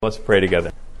Let's pray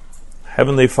together.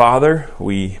 Heavenly Father,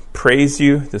 we praise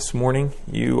you this morning.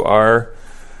 You are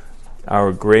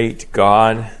our great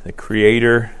God, the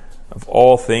creator of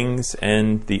all things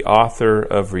and the author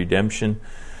of redemption.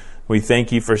 We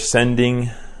thank you for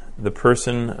sending the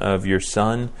person of your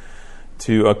Son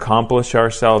to accomplish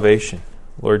our salvation.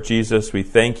 Lord Jesus, we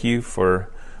thank you for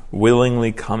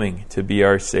willingly coming to be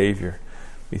our Savior.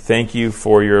 We thank you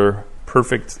for your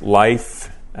perfect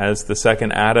life as the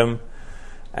second Adam,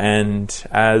 and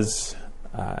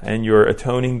your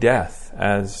atoning death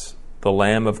as the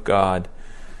Lamb of God.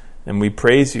 And we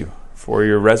praise you for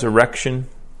your resurrection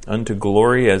unto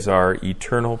glory as our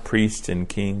eternal priest and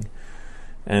king.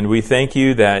 And we thank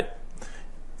you that,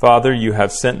 Father, you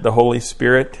have sent the Holy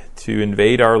Spirit to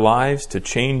invade our lives, to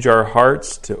change our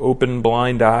hearts, to open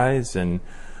blind eyes and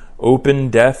open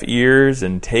deaf ears,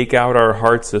 and take out our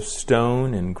hearts of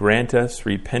stone and grant us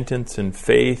repentance and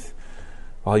faith,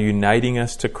 while uniting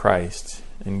us to Christ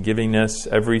and giving us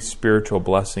every spiritual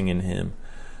blessing in Him.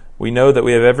 We know that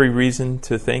we have every reason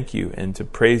to thank you and to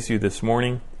praise you this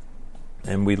morning,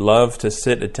 and we love to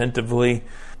sit attentively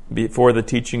before the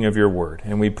teaching of your word.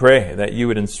 And we pray that you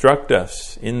would instruct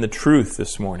us in the truth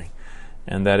this morning,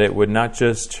 and that it would not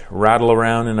just rattle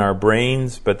around in our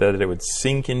brains, but that it would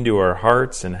sink into our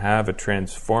hearts and have a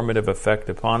transformative effect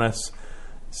upon us,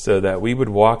 so that we would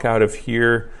walk out of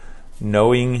here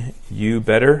knowing you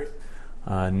better,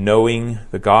 knowing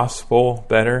the gospel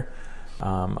better,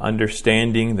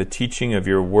 understanding the teaching of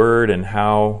your word and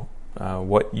how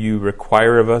what you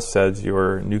require of us as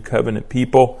your new covenant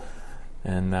people,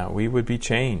 and that we would be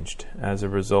changed as a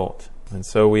result. And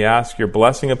so we ask your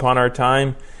blessing upon our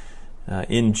time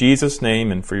in Jesus'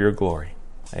 name and for your glory.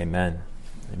 Amen.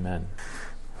 Amen.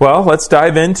 Well, let's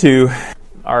dive into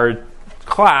our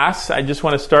class. I just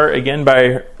want to start again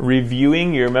by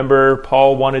reviewing. You remember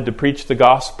Paul wanted to preach the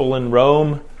gospel in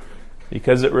Rome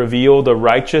because it revealed a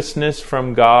righteousness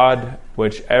from God by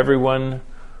which everyone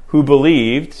who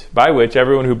believed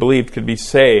could be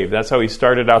saved. That's how he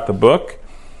started out the book.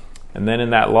 And then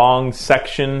in that long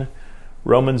section,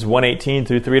 Romans 1:18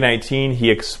 through 3:19, he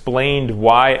explained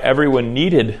why everyone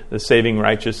needed the saving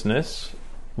righteousness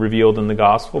revealed in the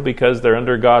gospel, because they're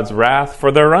under God's wrath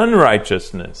for their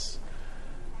unrighteousness.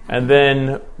 And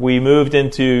then we moved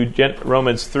into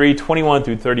Romans 3:21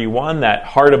 through 31, that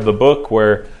heart of the book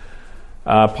where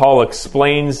Paul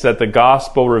explains that the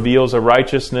gospel reveals a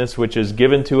righteousness which is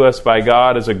given to us by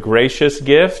God as a gracious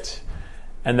gift,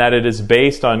 and that it is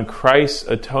based on Christ's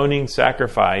atoning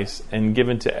sacrifice and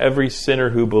given to every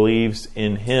sinner who believes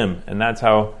in Him. And that's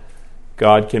how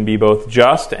God can be both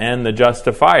just and the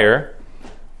justifier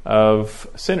of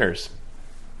sinners.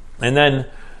 And then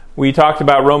we talked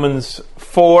about Romans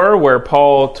 4, where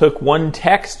Paul took one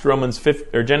text,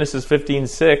 Genesis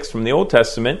 15:6 from the Old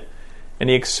Testament, and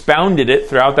he expounded it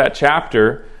throughout that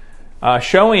chapter,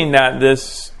 showing that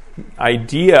this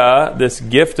idea, this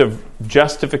gift of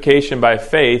justification by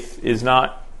faith, is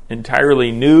not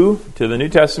entirely new to the New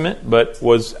Testament, but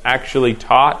was actually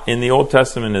taught in the Old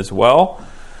Testament as well.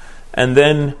 And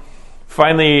then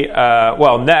finally,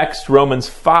 next, Romans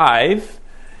 5,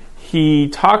 he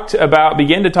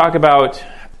began to talk about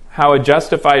how a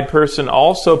justified person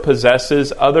also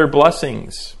possesses other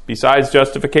blessings besides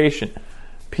justification.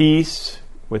 Peace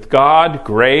with God,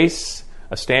 grace,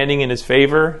 a standing in His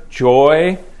favor,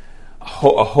 joy, a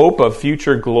hope of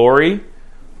future glory,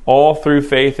 all through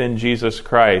faith in Jesus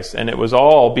Christ. And it was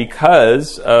all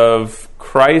because of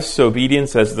Christ's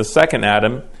obedience as the second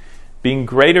Adam being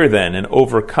greater than and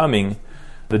overcoming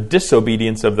the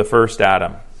disobedience of the first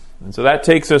Adam. And so that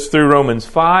takes us through Romans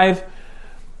 5.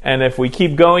 And if we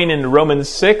keep going into Romans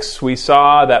 6, we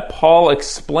saw that Paul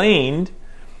explained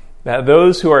that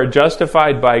those who are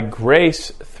justified by grace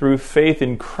through faith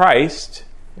in Christ,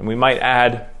 and we might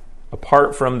add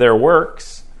apart from their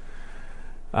works,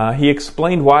 he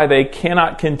explained why they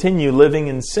cannot continue living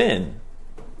in sin.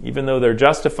 Even though they're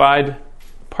justified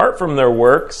apart from their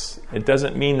works, it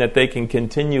doesn't mean that they can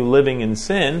continue living in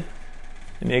sin.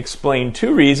 And he explained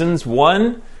two reasons.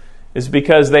 One is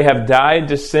because they have died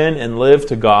to sin and live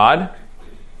to God.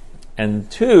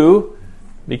 And two,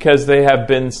 because they have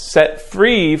been set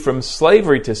free from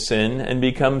slavery to sin and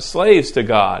become slaves to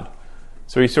God.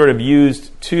 So he sort of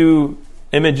used two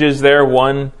images there.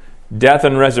 One, death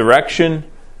and resurrection.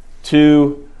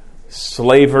 Two,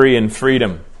 slavery and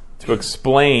freedom, to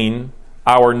explain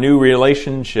our new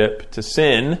relationship to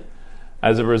sin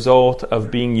as a result of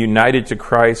being united to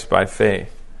Christ by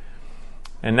faith.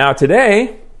 And now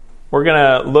today, we're going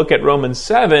to look at Romans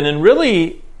 7, and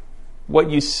really what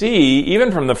you see,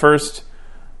 even from the first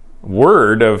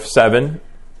word of 7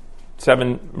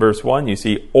 verse 1, you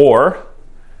see or,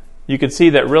 you could see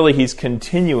that really he's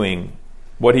continuing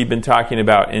what he'd been talking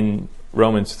about in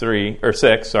Romans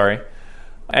 6,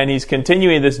 and he's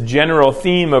continuing this general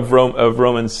theme of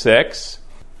Romans 6.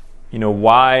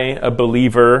 Why a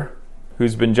believer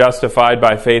who's been justified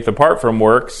by faith apart from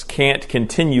works can't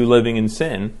continue living in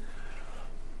sin.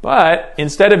 But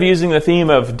instead of using the theme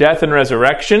of death and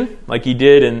resurrection, like he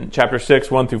did in chapter 6,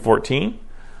 1 through 14,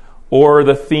 or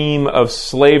the theme of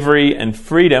slavery and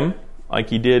freedom, like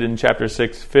he did in chapter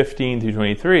 6, 15 through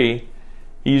 23,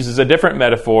 he uses a different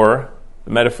metaphor,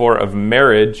 the metaphor of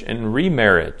marriage and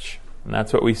remarriage. And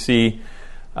that's what we see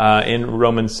in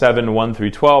Romans 7, 1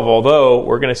 through 12, although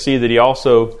we're going to see that he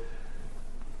also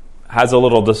has a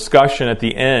little discussion at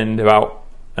the end about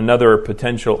another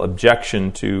potential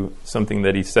objection to something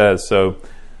that he says. So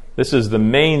this is the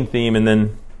main theme, and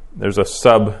then there's a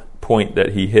sub-point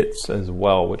that he hits as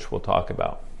well, which we'll talk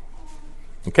about.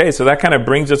 Okay, so that kind of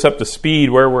brings us up to speed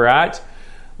where we're at.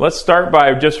 Let's start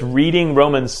by just reading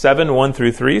Romans 7, 1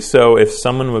 through 3. So if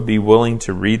someone would be willing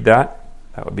to read that,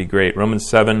 that would be great. Romans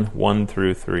 7, 1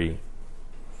 through 3.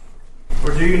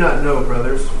 Or do you not know,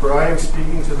 brothers, for I am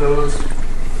speaking to those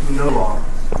who know law,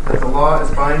 that the law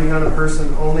is binding on a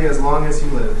person only as long as he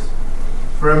lives.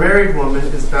 For a married woman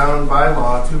is bound by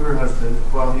law to her husband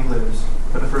while he lives.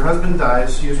 But if her husband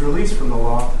dies, she is released from the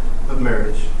law of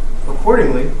marriage.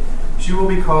 Accordingly, she will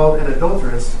be called an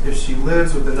adulteress if she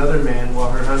lives with another man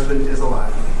while her husband is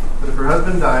alive. But if her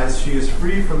husband dies, she is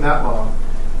free from that law.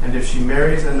 And if she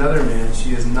marries another man,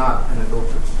 she is not an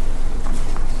adulteress.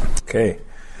 Okay.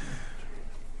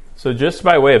 So just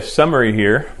by way of summary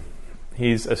here,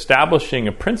 he's establishing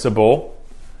a principle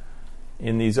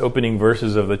in these opening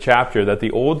verses of the chapter that the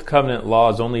Old Covenant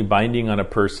law is only binding on a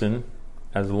person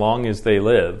as long as they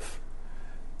live.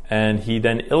 And he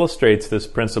then illustrates this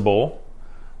principle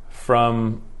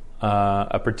from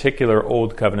a particular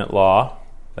Old Covenant law,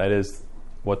 that is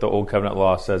what the Old Covenant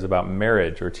law says about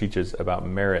marriage or teaches about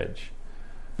marriage.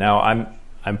 Now,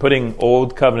 I'm putting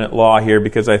Old Covenant law here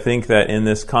because I think that in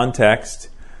this context,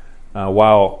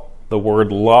 while the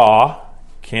word law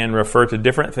can refer to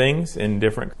different things in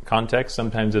different contexts,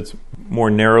 sometimes it's more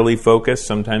narrowly focused,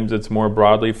 sometimes it's more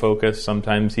broadly focused,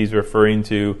 sometimes he's referring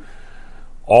to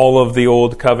all of the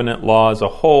Old Covenant law as a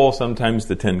whole, sometimes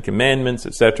the Ten Commandments,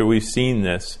 etc. We've seen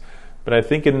this. But I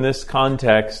think in this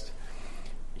context,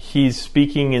 he's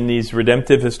speaking in these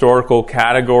redemptive historical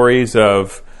categories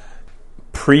of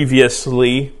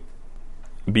previously,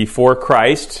 before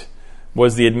Christ,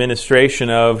 was the administration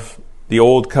of the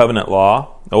Old Covenant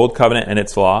law, the Old Covenant and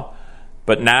its law.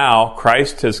 But now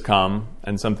Christ has come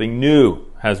and something new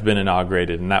has been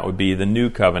inaugurated, and that would be the New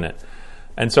Covenant.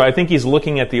 And so I think he's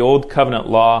looking at the Old Covenant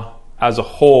law as a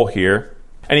whole here.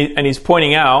 And he's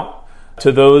pointing out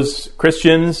to those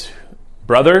Christians,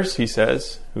 brothers, he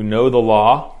says, who know the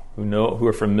law, who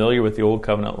are familiar with the Old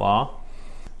Covenant law,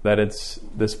 that it's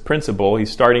this principle. He's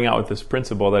starting out with this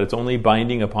principle that it's only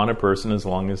binding upon a person as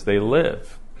long as they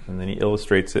live. And then he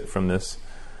illustrates it from this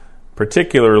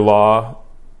particular law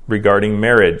regarding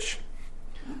marriage.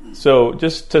 So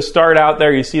just to start out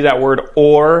there, you see that word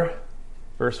or,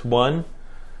 verse 1.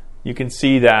 You can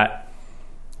see that,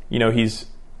 he's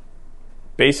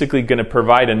basically going to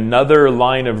provide another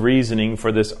line of reasoning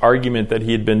for this argument that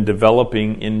he had been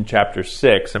developing in chapter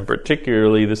 6. And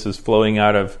particularly, this is flowing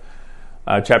out of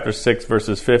chapter 6,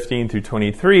 verses 15 through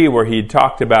 23, where he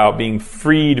talked about being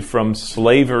freed from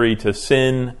slavery to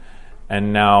sin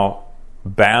and now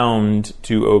bound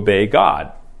to obey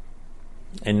God.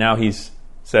 And now he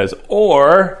says,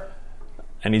 or,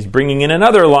 and he's bringing in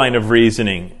another line of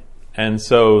reasoning. And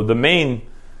so the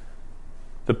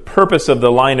purpose of the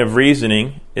line of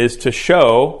reasoning is to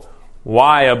show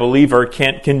why a believer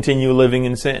can't continue living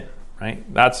in sin, right?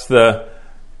 That's the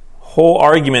whole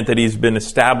argument that he's been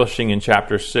establishing in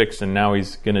chapter 6, and now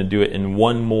he's going to do it in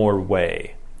one more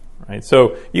way, right?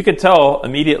 So you could tell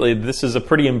immediately this is a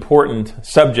pretty important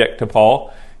subject to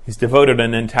Paul. He's devoted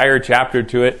an entire chapter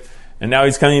to it, and now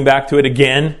he's coming back to it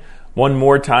again one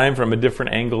more time from a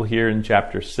different angle here in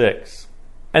chapter 6.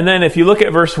 And then if you look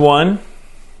at verse 1,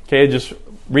 okay, just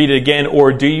read it again.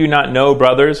 Or do you not know,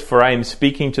 brothers, for I am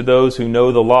speaking to those who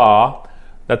know the law,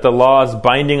 that the law is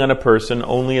binding on a person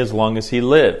only as long as he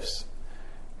lives.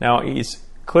 Now, he's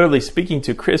clearly speaking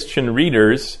to Christian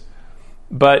readers,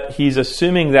 but he's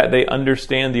assuming that they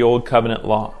understand the Old Covenant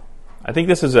law. I think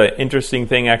this is an interesting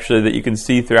thing, actually, that you can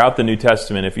see throughout the New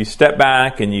Testament. If you step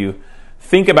back and you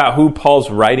think about who Paul's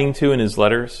writing to in his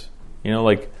letters,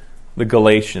 like the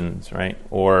Galatians, right?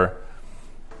 Or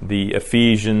the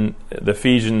Ephesian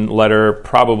letter,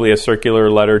 probably a circular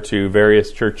letter to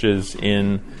various churches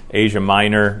in Asia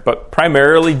Minor, but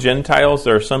primarily Gentiles.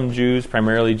 There are some Jews,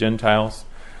 primarily Gentiles.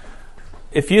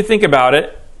 If you think about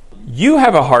it, you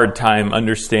have a hard time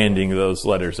understanding those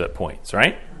letters at points,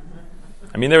 right?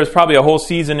 I mean, there was probably a whole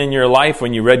season in your life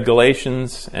when you read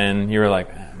Galatians and you were like,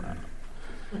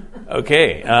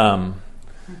 okay.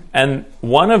 And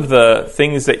one of the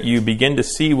things that you begin to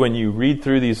see when you read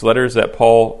through these letters that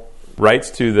Paul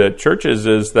writes to the churches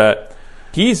is that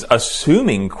he's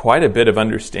assuming quite a bit of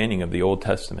understanding of the Old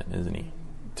Testament, isn't he?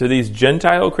 To these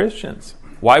Gentile Christians.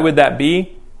 Why would that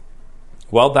be?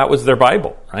 Well, that was their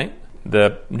Bible, right?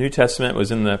 The New Testament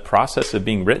was in the process of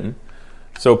being written.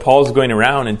 So Paul's going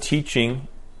around and teaching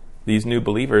these new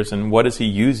believers, and what is he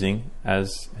using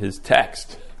as his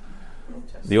text?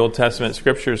 The Old Testament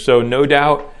scriptures. So no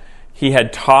doubt he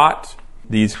had taught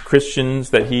these Christians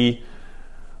that he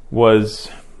was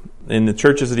in the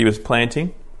churches that he was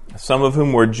planting, some of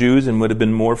whom were Jews and would have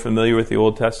been more familiar with the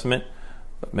Old Testament,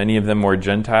 but many of them were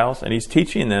Gentiles. And he's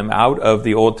teaching them out of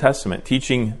the Old Testament,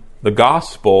 teaching the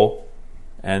gospel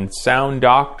and sound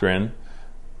doctrine,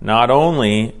 not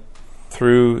only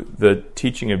through the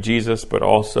teaching of Jesus, but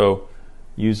also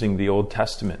using the Old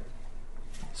Testament.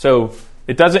 So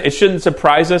it shouldn't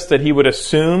surprise us that he would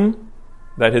assume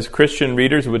that his Christian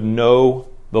readers would know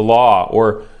the law.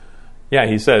 Or,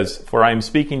 he says, "For I am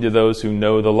speaking to those who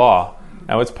know the law."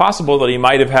 Now, it's possible that he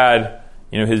might have had,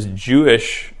 his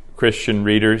Jewish Christian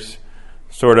readers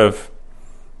sort of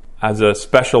as a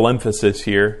special emphasis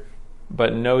here.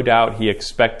 But no doubt he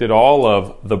expected all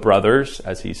of the brothers,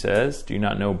 as he says, do you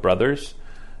not know brothers,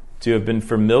 to have been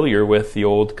familiar with the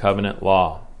Old Covenant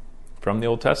law from the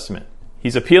Old Testament.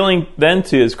 He's appealing then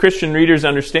to his Christian readers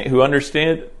who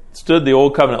understood the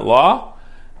Old Covenant law,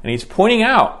 and he's pointing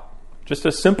out just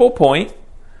a simple point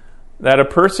that a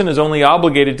person is only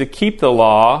obligated to keep the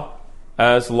law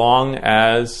as long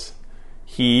as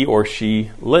he or she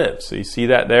lives. So you see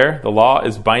that there? The law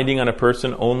is binding on a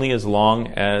person only as long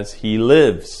as he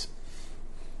lives.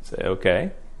 Say,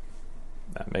 okay,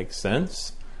 that makes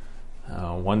sense.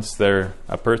 Once a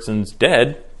person's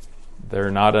dead,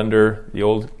 they're not under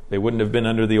they wouldn't have been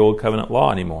under the Old Covenant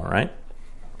law anymore, right?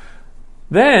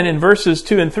 Then in verses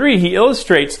 2 and 3, he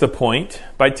illustrates the point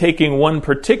by taking one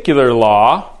particular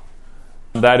law,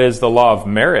 that is the law of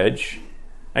marriage.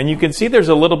 And you can see there's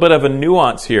a little bit of a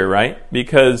nuance here, right?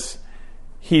 Because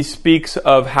he speaks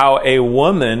of how a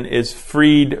woman is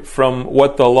freed from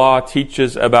what the law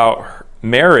teaches about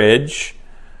marriage.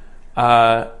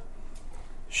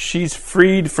 She's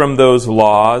freed from those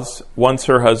laws once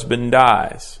her husband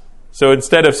dies. So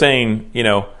instead of saying,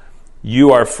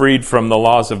 you are freed from the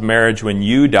laws of marriage when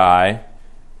you die,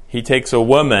 he takes a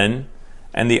woman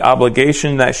and the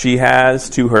obligation that she has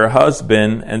to her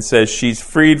husband and says she's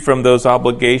freed from those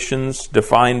obligations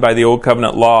defined by the Old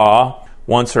Covenant law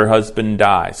once her husband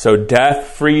dies. So the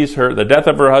death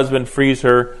of her husband frees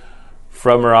her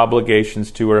from her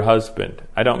obligations to her husband.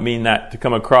 I don't mean that to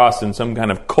come across in some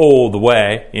kind of cold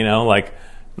way,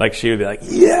 like she would be like,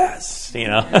 yes,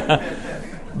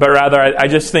 But rather, I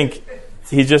just think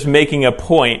he's just making a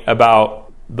point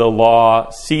about the law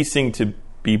ceasing to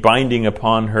be binding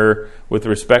upon her with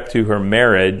respect to her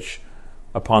marriage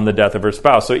upon the death of her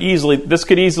spouse. So this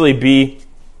could easily be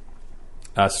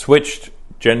switched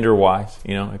gender-wise.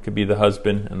 It could be the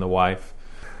husband and the wife.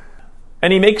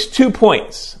 And he makes 2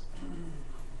 points.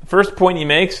 The first point he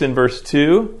makes in verse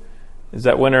 2 is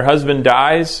that when her husband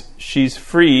dies, she's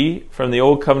free from the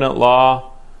Old Covenant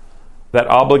law that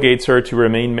obligates her to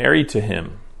remain married to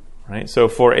him. Right? So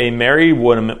for a married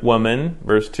woman,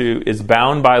 verse 2, is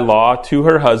bound by law to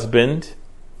her husband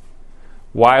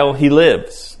while he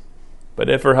lives. But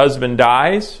if her husband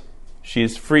dies, she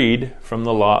is freed from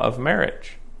the law of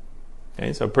marriage.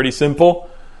 Okay, so pretty simple.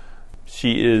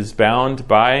 She is bound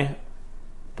by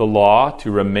the law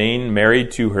to remain married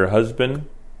to her husband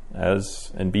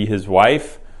and be his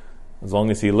wife as long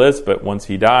as he lives. But once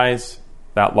he dies,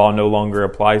 that law no longer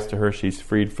applies to her. She's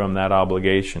freed from that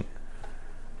obligation.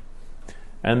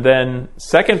 And then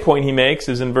second point he makes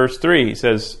is in verse 3. He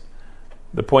says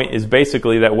the point is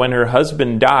basically that when her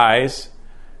husband dies,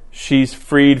 she's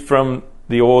freed from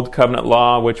the Old Covenant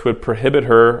law, which would prohibit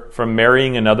her from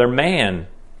marrying another man.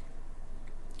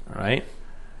 All right?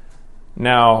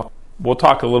 Now, we'll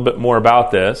talk a little bit more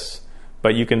about this,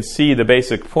 but you can see the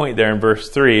basic point there in verse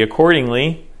 3.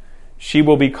 Accordingly, she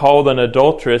will be called an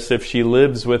adulteress if she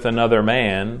lives with another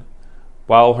man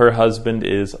while her husband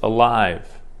is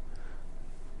alive.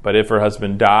 But if her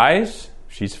husband dies,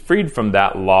 she's freed from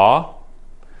that law.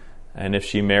 And if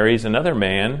she marries another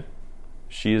man,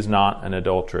 she is not an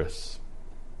adulteress.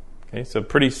 Okay, so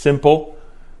pretty simple.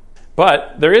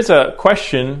 But there is a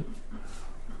question.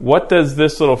 What does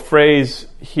this little phrase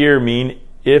here mean,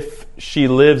 if she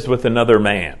lives with another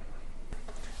man?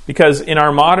 Because in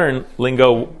our modern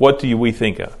lingo, what do we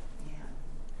think of?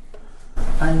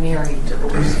 Unmarried,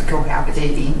 divorced,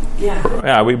 cohabitating.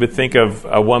 Yeah, we would think of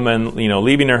a woman,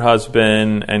 leaving her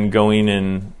husband and going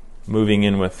and moving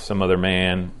in with some other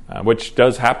man, which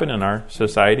does happen in our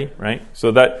society, right?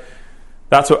 So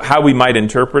that's how we might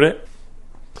interpret it.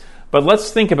 But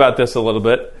let's think about this a little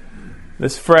bit.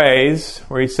 This phrase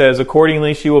where he says,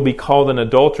 accordingly she will be called an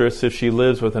adulteress if she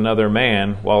lives with another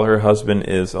man while her husband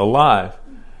is alive.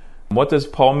 What does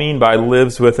Paul mean by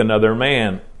lives with another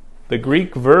man? The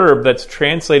Greek verb that's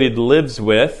translated lives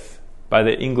with by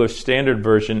the English Standard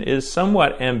Version is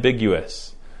somewhat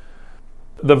ambiguous.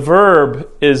 The verb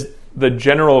is the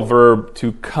general verb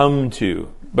to come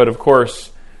to, but of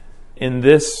course, in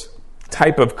this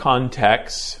type of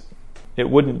context, it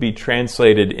wouldn't be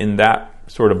translated in that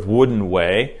sort of wooden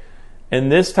way. In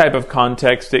this type of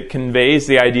context, it conveys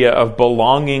the idea of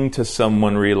belonging to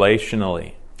someone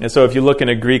relationally. And so if you look in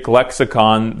a Greek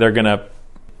lexicon, they're going to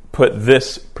put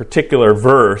this particular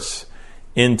verse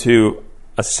into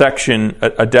a section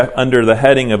under the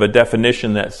heading of a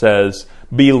definition that says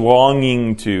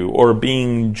belonging to or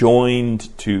being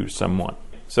joined to someone.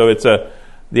 So it's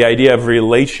the idea of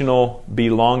relational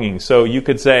belonging. So you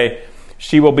could say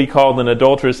she will be called an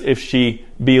adulteress if she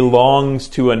belongs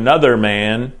to another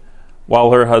man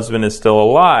while her husband is still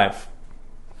alive.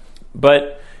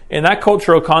 But in that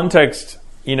cultural context,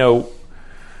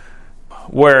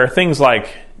 where things like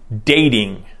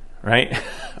dating, right,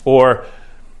 or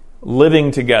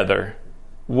living together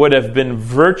would have been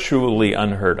virtually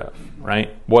unheard of,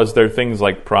 right? Was there things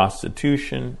like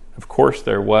prostitution? Of course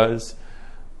there was.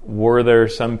 Were there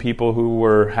some people who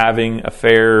were having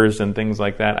affairs and things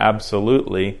like that?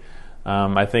 Absolutely.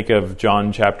 I think of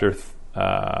John chapter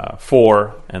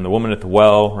 4 and the woman at the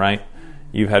well, right?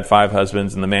 You've had 5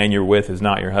 husbands and the man you're with is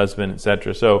not your husband,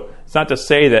 etc. So it's not to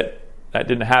say that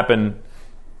didn't happen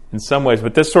in some ways,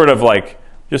 but this sort of like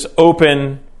just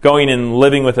open, going and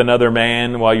living with another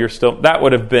man while you're still, that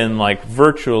would have been like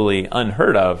virtually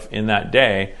unheard of in that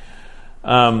day.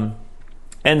 And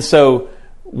so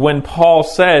when Paul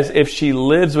says if she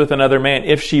lives with another man,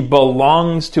 if she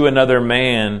belongs to another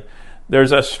man,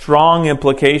 there's a strong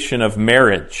implication of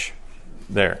marriage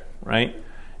there, right?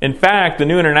 In fact, the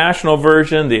New International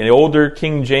Version, the older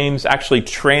King James, actually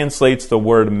translates the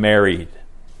word married.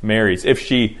 Marries. If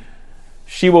she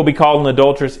will be called an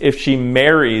adulteress if she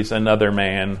marries another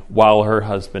man while her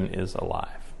husband is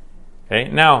alive. Okay?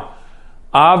 Now,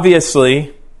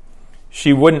 obviously,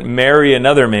 she wouldn't marry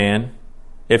another man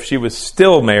if she was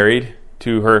still married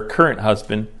to her current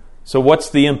husband. So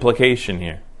what's the implication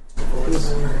here?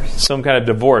 Some kind of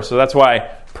divorce. So that's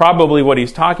why probably what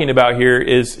he's talking about here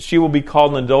is she will be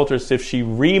called an adulteress if she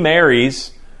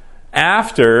remarries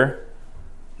after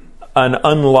an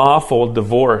unlawful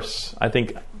divorce. I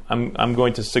think I'm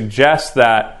going to suggest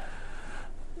that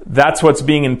that's what's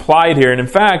being implied here. And in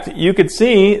fact, you could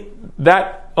see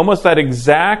that almost that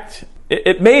exact.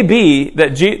 It may be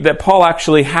that Paul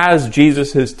actually has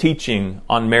Jesus' teaching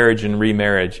on marriage and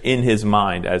remarriage in his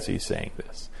mind as he's saying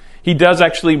this. He does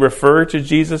actually refer to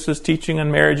Jesus' teaching on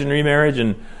marriage and remarriage,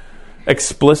 and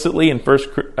explicitly in 1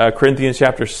 Corinthians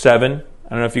chapter 7. I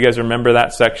don't know if you guys remember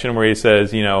that section where he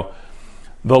says, the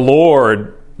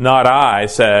Lord, not I,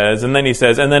 says, and then he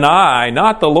says, and then I,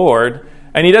 not the Lord.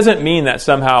 And he doesn't mean that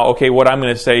somehow, okay, what I'm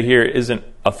going to say here isn't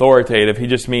authoritative. He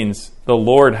just means the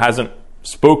Lord hasn't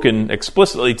spoken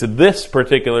explicitly to this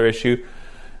particular issue,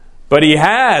 but he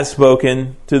has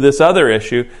spoken to this other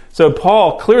issue. So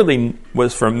Paul clearly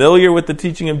was familiar with the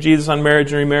teaching of Jesus on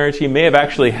marriage and remarriage. He may have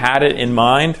actually had it in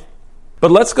mind.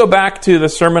 But let's go back to the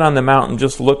Sermon on the Mount and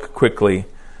just look quickly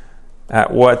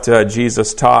at what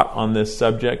Jesus taught on this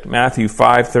subject. Matthew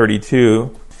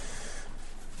 5:32.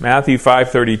 Matthew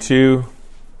 5:32,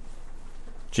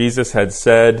 Jesus had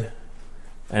said,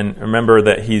 and remember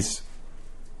that he's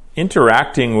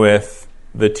interacting with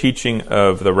the teaching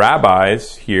of the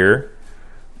rabbis here,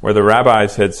 where the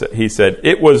rabbis he said,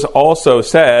 it was also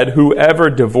said, whoever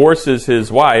divorces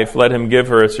his wife, let him give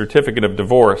her a certificate of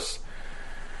divorce.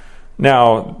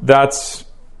 Now, that's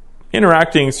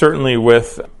interacting certainly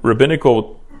with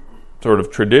rabbinical sort of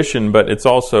tradition, but it's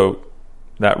also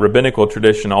that rabbinical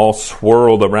tradition all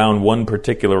swirled around one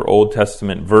particular Old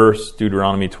Testament verse,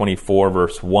 Deuteronomy 24,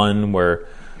 verse 1, where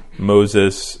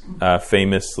Moses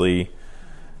famously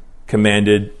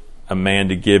commanded a man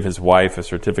to give his wife a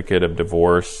certificate of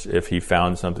divorce if he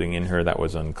found something in her that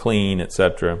was unclean,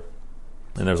 etc.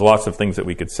 And there's lots of things that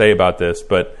we could say about this,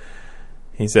 but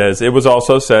He says, it was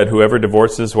also said, whoever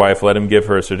divorces his wife, let him give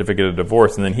her a certificate of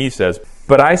divorce. And then he says,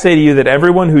 but I say to you that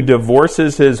everyone who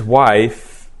divorces his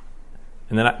wife,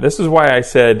 and then this is why I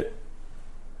said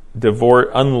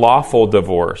unlawful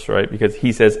divorce, right? Because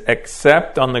he says,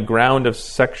 except on the ground of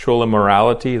sexual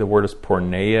immorality. The word is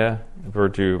porneia,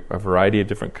 referred to a variety of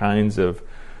different kinds of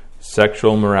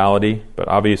sexual immorality, but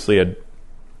obviously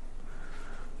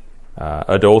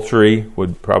adultery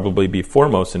would probably be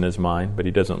foremost in his mind, but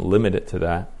he doesn't limit it to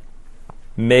that.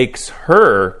 Makes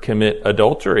her commit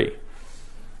adultery.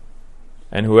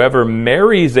 And whoever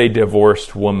marries a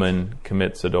divorced woman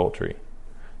commits adultery.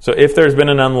 So if there's been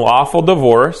an unlawful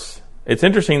divorce, it's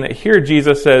interesting that here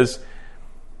Jesus says,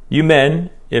 you men,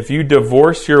 if you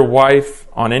divorce your wife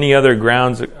on any other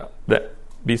grounds that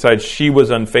besides she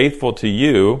was unfaithful to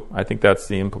you, I think that's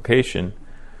the implication,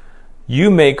 you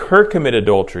make her commit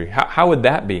adultery. How would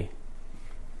that be?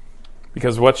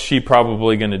 Because what's she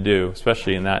probably going to do,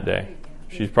 especially in that day?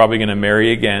 She's probably going to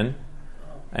marry again.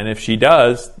 And if she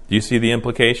does, do you see the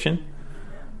implication?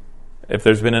 If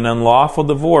there's been an unlawful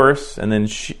divorce, and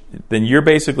then you're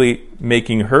basically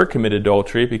making her commit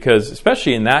adultery, because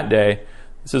especially in that day,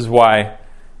 this is why,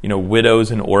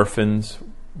 widows and orphans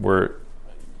were,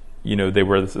 they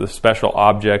were the special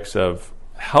objects of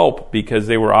help, because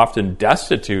they were often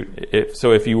destitute.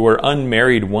 So if you were an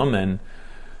unmarried woman,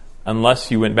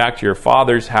 unless you went back to your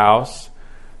father's house,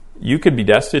 you could be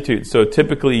destitute. So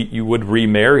typically you would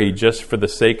remarry just for the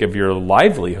sake of your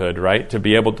livelihood, right? To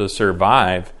be able to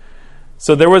survive.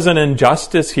 So there was an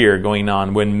injustice here going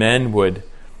on when men would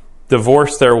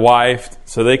divorce their wife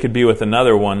so they could be with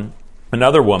another woman,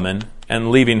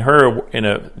 and leaving her in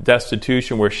a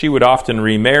destitution where she would often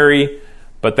remarry,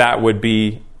 but that would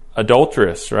be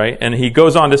adulterous, right? And he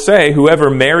goes on to say, whoever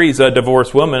marries a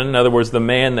divorced woman, in other words, the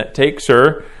man that takes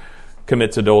her,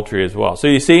 commits adultery as well. So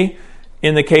you see,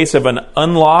 in the case of an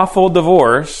unlawful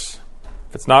divorce,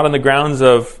 if it's not on the grounds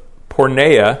of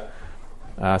porneia,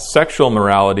 sexual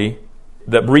morality,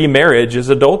 that remarriage is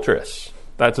adulterous.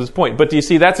 That's his point. But do you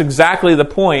see, that's exactly the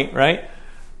point, right?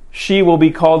 She will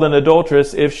be called an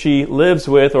adulteress if she lives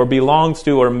with or belongs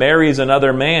to or marries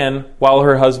another man while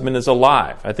her husband is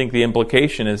alive. I think the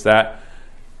implication is that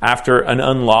after an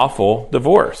unlawful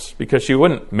divorce, because she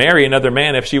wouldn't marry another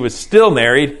man if she was still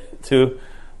married to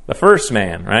the first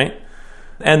man, right?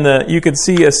 And you could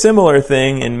see a similar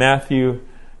thing in Matthew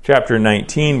chapter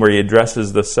 19, where he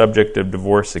addresses the subject of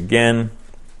divorce again.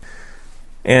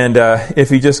 And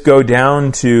if you just go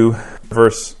down to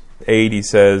verse 8, he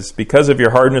says, because of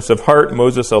your hardness of heart,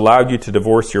 Moses allowed you to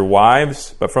divorce your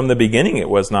wives, but from the beginning it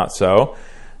was not so.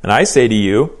 And I say to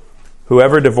you,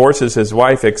 whoever divorces his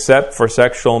wife except for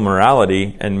sexual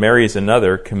immorality and marries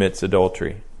another commits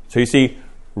adultery. So you see,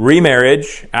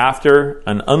 remarriage after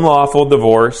an unlawful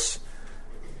divorce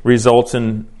results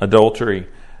in adultery.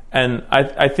 And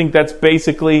I think that's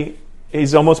basically,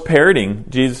 he's almost parroting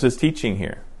Jesus' teaching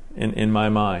here in my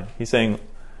mind. He's saying,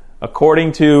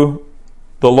 according to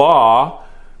the law,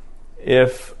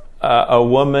 if a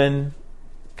woman,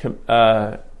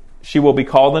 she will be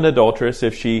called an adulteress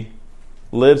if she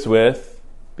lives with,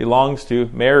 belongs to,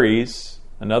 marries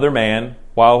another man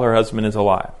while her husband is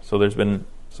alive. So there's been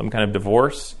some kind of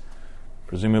divorce,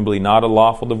 presumably not a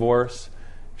lawful divorce.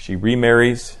 If she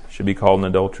remarries, she'll be called an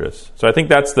adulteress. So I think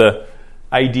that's the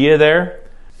idea there.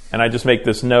 And I just make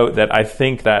this note that I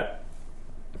think that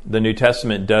the New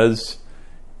Testament does,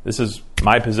 this is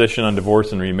my position on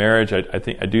divorce and remarriage. I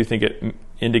do think it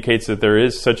indicates that there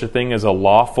is such a thing as a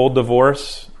lawful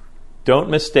divorce. Don't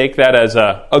mistake that as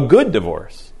a good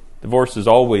divorce. Divorce is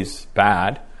always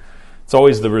bad. It's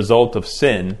always the result of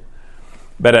sin.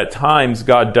 But at times,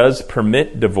 God does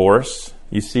permit divorce.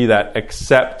 You see that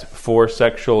except for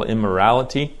sexual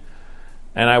immorality.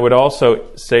 And I would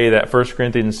also say that 1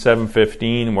 Corinthians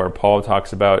 7:15, where Paul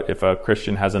talks about if a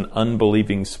Christian has an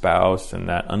unbelieving spouse and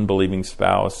that unbelieving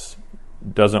spouse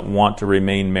doesn't want to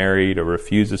remain married or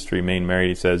refuses to remain married,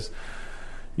 he says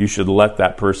you should let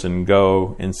that person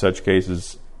go. In such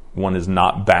cases, one is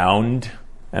not bound.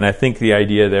 And I think the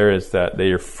idea there is that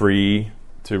they are free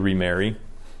to remarry.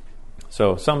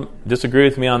 So some disagree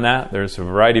with me on that. There's a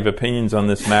variety of opinions on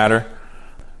this matter.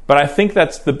 But I think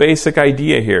that's the basic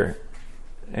idea here.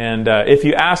 And if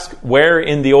you ask where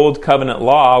in the Old Covenant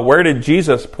law, where did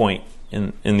Jesus point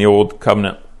in the Old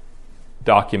Covenant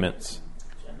documents?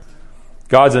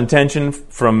 God's intention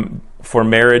for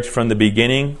marriage from the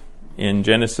beginning in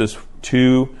Genesis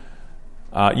 2.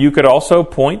 You could also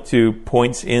point to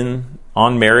points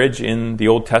on marriage in the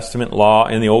Old Testament law,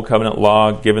 in the Old Covenant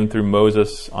law given through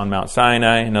Moses on Mount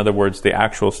Sinai. In other words, the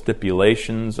actual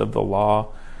stipulations of the law.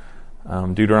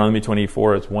 Deuteronomy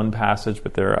 24 is one passage,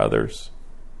 but there are others.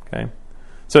 Okay?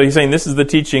 So he's saying this is the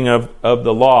teaching of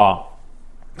the law.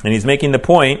 And he's making the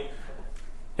point,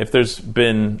 if there's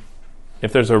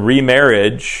a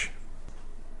remarriage,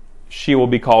 she will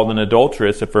be called an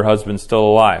adulteress if her husband's still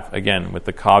alive. Again, with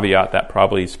the caveat that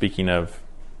probably speaking of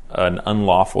an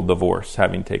unlawful divorce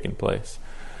having taken place.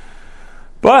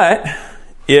 But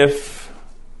if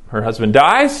her husband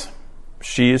dies,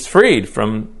 she is freed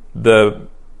from the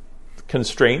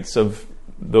constraints of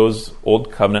those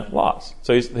old covenant laws.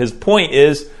 So his point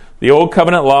is, the old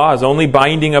covenant law is only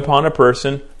binding upon a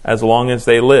person as long as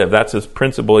they live. That's his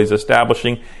principle he's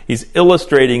establishing. He's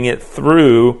illustrating it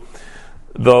through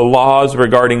the laws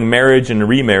regarding marriage and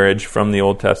remarriage from the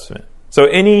Old Testament. So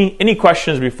any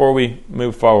questions before we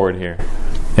move forward here?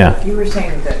 Yeah. You were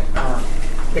saying that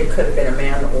it could have been a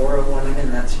man or a woman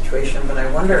in that situation, but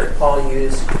I wonder if Paul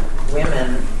used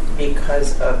women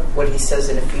because of what he says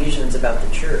in Ephesians about the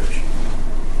church.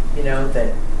 You know,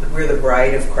 that we're the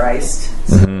bride of Christ.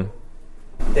 So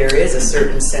there is a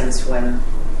certain sense when...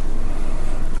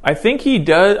 I think he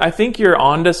does. I think you're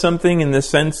onto something in the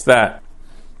sense that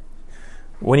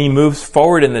when he moves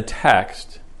forward in the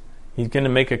text, he's going to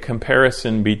make a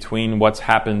comparison between what's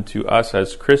happened to us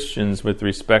as Christians with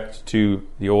respect to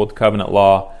the Old Covenant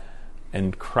law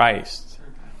and Christ.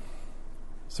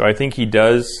 So I think he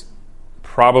does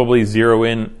probably zero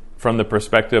in from the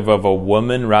perspective of a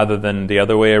woman rather than the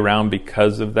other way around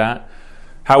because of that.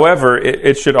 However,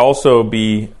 it should also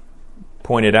be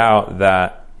pointed out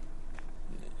that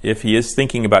if he is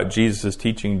thinking about Jesus'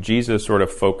 teaching, Jesus sort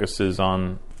of focuses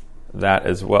on that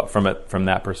as well, from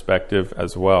that perspective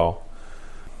as well.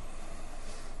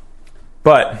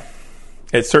 But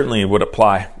it certainly would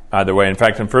apply either way. In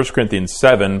fact, in 1 Corinthians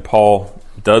 7, Paul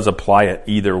does apply it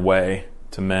either way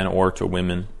to men or to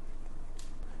women.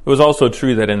 It was also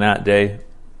true that in that day,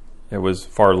 it was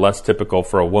far less typical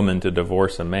for a woman to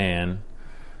divorce a man,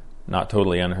 not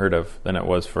totally unheard of, than it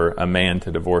was for a man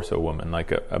to divorce a woman.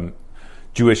 Like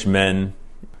Jewish men,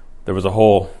 there was a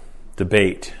whole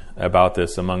debate about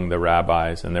this among the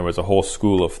rabbis, and there was a whole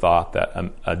school of thought that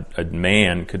a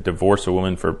man could divorce a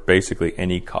woman for basically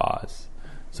any cause.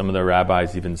 Some of the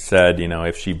rabbis even said,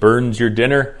 if she burns your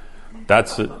dinner,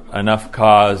 that's enough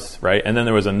cause, right? And then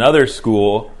there was another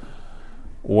school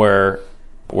where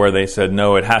they said,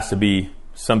 no, it has to be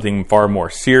something far more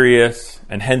serious,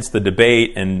 and hence the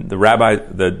debate. And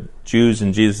the Jews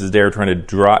in Jesus' day were trying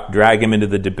to drag him into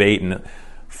the debate and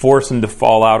force him to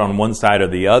fall out on one side or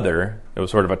the other. It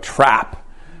was sort of a trap.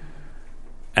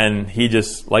 And he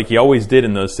just, like he always did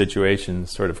in those situations,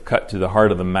 sort of cut to the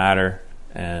heart of the matter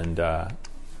and,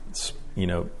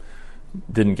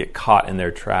 didn't get caught in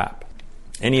their trap.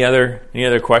 Any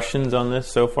other questions on this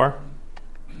so far?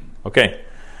 Okay.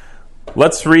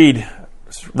 Let's read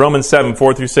Romans 7,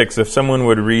 4 through 6, if someone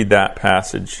would read that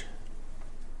passage.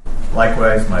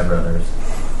 Likewise, my brothers,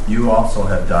 you also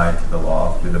have died to the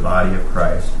law through the body of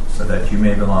Christ, so that you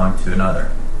may belong to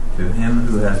another, to him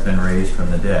who has been raised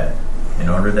from the dead, in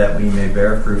order that we may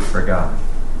bear fruit for God.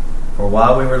 For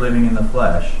while we were living in the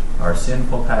flesh, our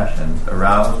sinful passions,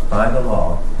 aroused by the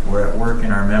law, were at work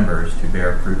in our members to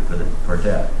bear fruit for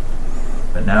death.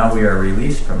 But now we are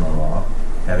released from the law,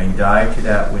 having died to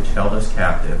that which held us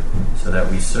captive, so that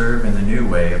we serve in the new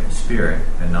way of the Spirit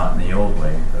and not in the old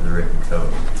way of the written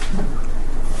code.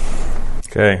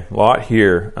 Okay, a lot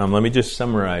here. Let me just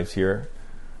summarize here.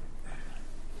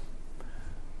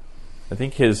 I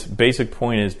think his basic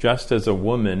point is, just as a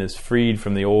woman is freed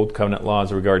from the old covenant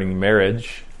laws regarding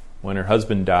marriage when her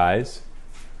husband dies,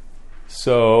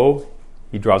 so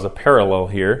he draws a parallel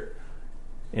here.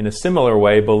 In a similar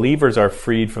way, believers are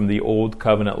freed from the old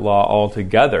covenant law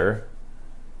altogether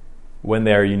when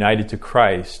they are united to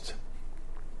Christ.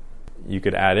 You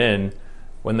could add in,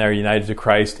 when they are united to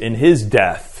Christ in his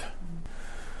death.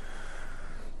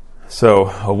 So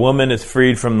a woman is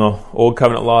freed from the old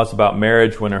covenant laws about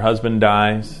marriage when her husband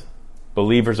dies.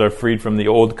 Believers are freed from the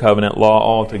old covenant law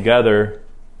altogether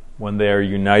when they are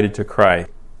united to Christ.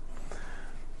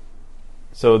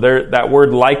 So that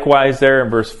word likewise there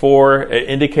in verse 4, it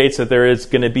indicates that there is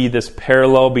going to be this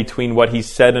parallel between what he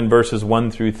said in verses 1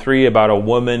 through 3 about a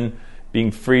woman being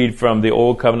freed from the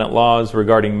old covenant laws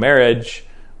regarding marriage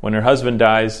when her husband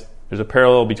dies. There's a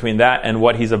parallel between that and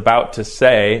what he's about to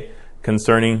say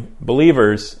concerning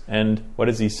believers. And what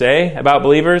does he say about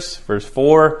believers? Verse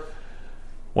 4,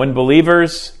 when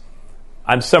believers,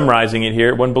 I'm summarizing it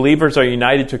here, when believers are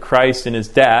united to Christ in his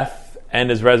death and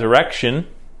his resurrection,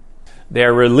 they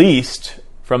are released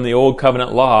from the old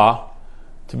covenant law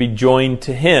to be joined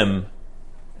to him.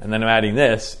 And then I'm adding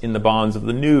this, in the bonds of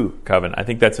the new covenant. I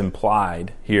think that's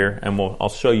implied here, and I'll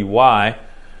show you why.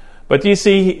 But do you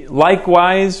see,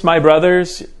 likewise, my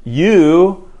brothers,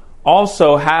 you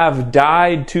also have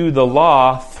died to the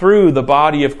law through the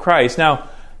body of Christ. Now,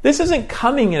 this isn't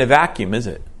coming in a vacuum, is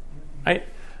it? Right?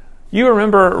 You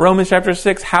remember Romans chapter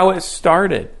 6, how it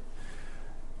started.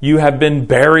 You have been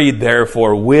buried,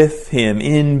 therefore, with him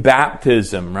in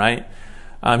baptism, right?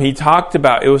 He talked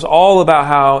about, it was all about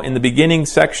how, in the beginning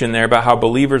section there, about how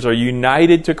believers are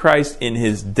united to Christ in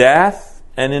his death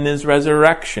and in his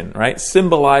resurrection, right?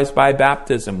 Symbolized by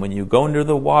baptism. When you go under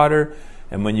the water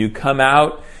and when you come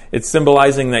out, it's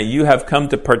symbolizing that you have come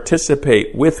to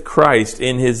participate with Christ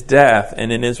in his death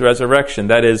and in his resurrection.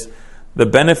 That is, the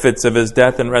benefits of his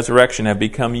death and resurrection have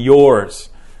become yours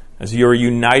as you are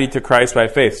united to Christ by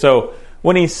faith. So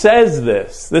when he says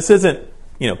this isn't,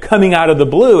 coming out of the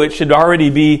blue. It should already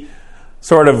be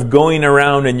sort of going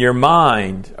around in your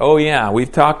mind. Oh yeah,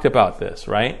 we've talked about this,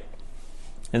 right?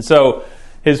 And so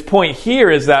his point here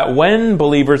is that when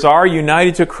believers are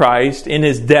united to Christ in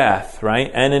his death, right,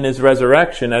 and in his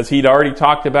resurrection, as he'd already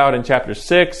talked about in chapter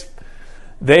 6,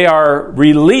 they are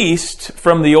released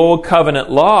from the old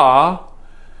covenant law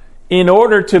in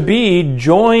order to be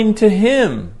joined to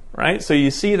him, right? So you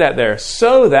see that there.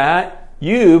 So that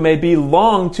you may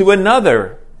belong to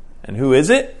another. And who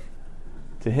is it?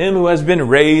 To him who has been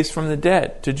raised from the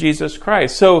dead, to Jesus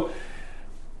Christ. So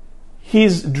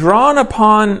he's drawn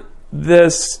upon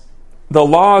the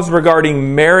laws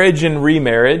regarding marriage and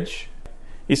remarriage.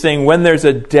 He's saying when there's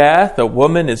a death, a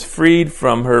woman is freed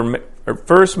from her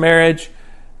first marriage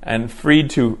and freed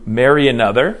to marry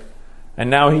another. And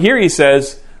now here he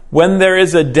says, when there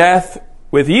is a death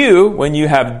with you, when you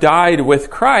have died with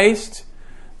Christ,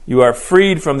 you are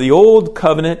freed from the old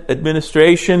covenant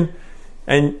administration,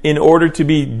 and in order to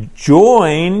be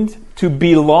joined, to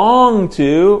belong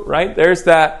to, right? There's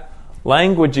that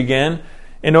language again.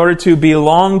 In order to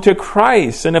belong to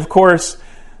Christ. And of course,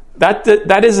 that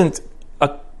isn't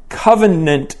a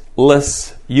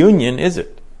covenantless union, is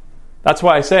it? That's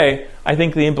why I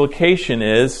think the implication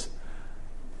is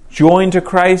joined to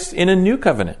Christ in a new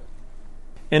covenant.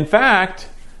 In fact,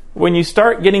 when you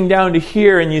start getting down to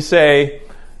here and you say,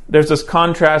 there's this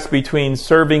contrast between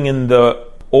serving in the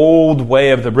old way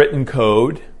of the written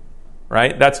code,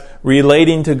 right? That's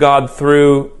relating to God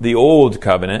through the old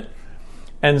covenant,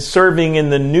 and serving in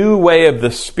the new way of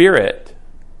the Spirit.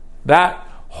 That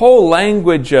whole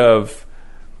language of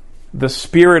the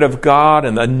Spirit of God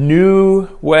and the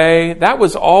new way, that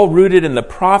was all rooted in the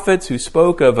prophets who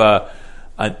spoke of a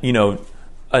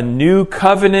new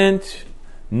covenant,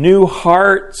 new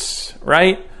hearts,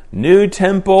 right? New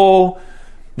temple,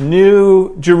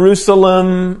 new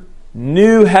Jerusalem,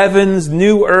 new heavens,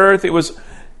 new earth.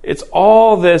 It's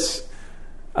all this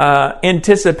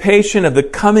anticipation of the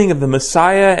coming of the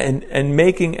Messiah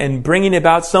and bringing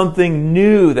about something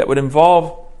new that would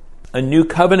involve a new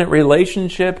covenant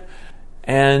relationship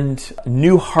and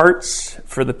new hearts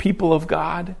for the people of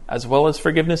God, as well as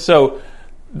forgiveness. So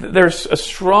there's a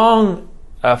strong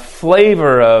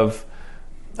flavor of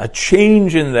a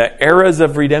change in the eras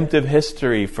of redemptive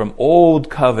history from old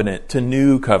covenant to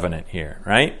new covenant here,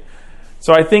 right?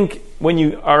 So I think when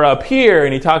you are up here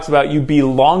and he talks about you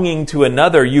belonging to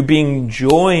another, you being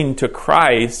joined to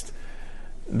Christ,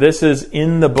 this is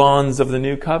in the bonds of the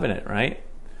new covenant, right?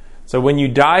 So when you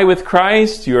die with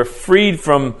Christ, you are freed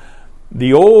from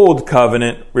the old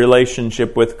covenant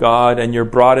relationship with God and you're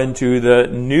brought into the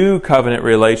new covenant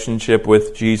relationship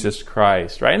with Jesus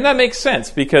Christ, right? And that makes sense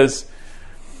because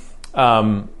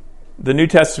the New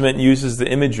Testament uses the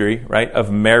imagery, right,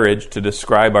 of marriage to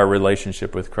describe our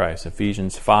relationship with Christ.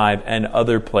 Ephesians 5 and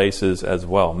other places as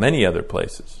well. Many other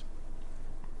places.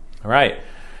 All right.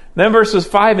 Then verses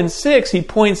 5 and 6, he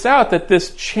points out that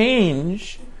this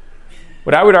change,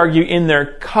 what I would argue in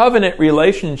their covenant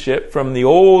relationship from the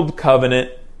old covenant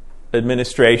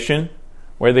administration,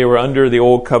 where they were under the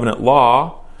old covenant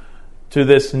law, to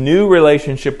this new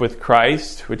relationship with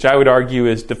Christ, which I would argue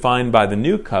is defined by the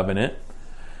new covenant.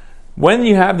 When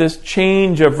you have this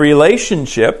change of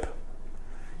relationship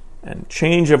and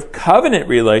change of covenant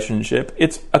relationship,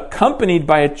 it's accompanied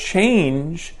by a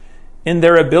change in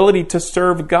their ability to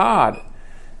serve God.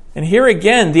 And here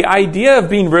again, the idea of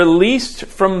being released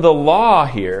from the law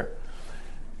here,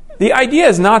 the idea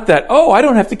is not that, I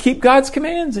don't have to keep God's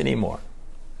commands anymore.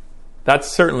 That's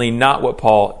certainly not what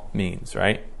Paul means,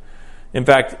 right? In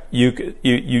fact, you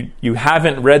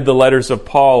haven't read the letters of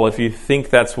Paul if you think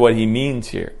that's what he means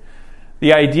here.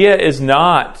 The idea is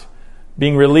not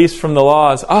being released from the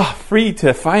laws, free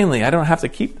to finally, I don't have to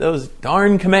keep those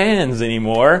darn commands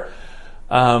anymore.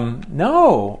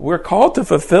 No, we're called to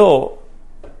fulfill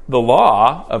the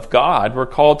law of God. We're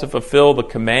called to fulfill the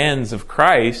commands of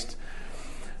Christ.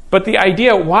 But the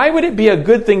idea, why would it be a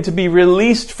good thing to be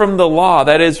released from the law?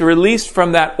 That is, released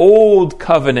from that old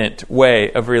covenant way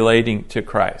of relating to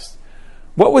Christ.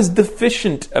 What was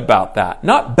deficient about that?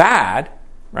 Not bad,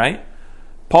 right?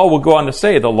 Paul will go on to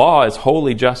say the law is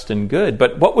holy, just, and good.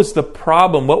 But what was the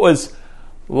problem? What was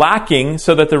lacking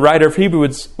so that the writer of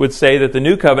Hebrews would say that the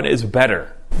new covenant is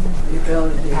better?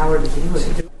 The power to do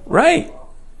it. Right.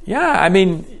 Yeah, I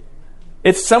mean,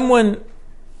 if someone...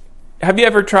 Have you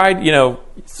ever tried,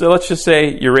 so let's just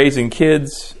say you're raising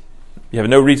kids, you have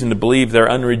no reason to believe they're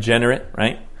unregenerate,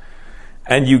 right?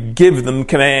 And you give them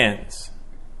commands.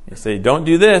 You say, don't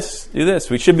do this,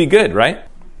 we should be good, right?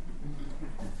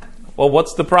 Well,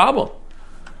 what's the problem?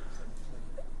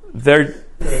 They're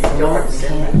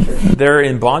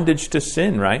in bondage to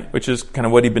sin, right? Which is kind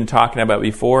of what he'd been talking about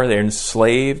before. They're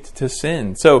enslaved to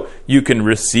sin. So you can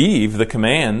receive the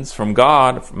commands from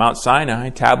God, from Mount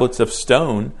Sinai, tablets of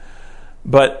stone,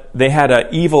 but they had an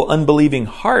evil, unbelieving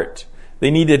heart.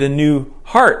 They needed a new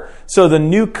heart. So the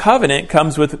new covenant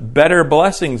comes with better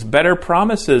blessings, better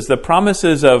promises. The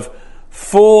promises of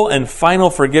full and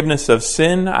final forgiveness of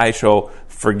sin. I shall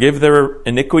forgive their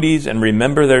iniquities and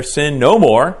remember their sin no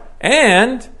more.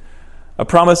 And a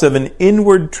promise of an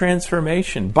inward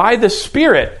transformation. By the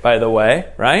Spirit, by the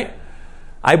way, right?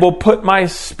 I will put my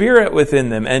Spirit within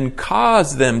them and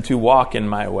cause them to walk in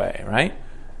my way, right?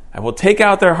 I will take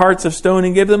out their hearts of stone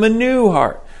and give them a new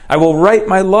heart. I will write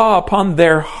my law upon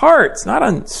their hearts, not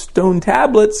on stone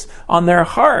tablets, on their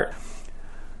heart.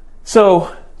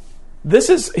 So, this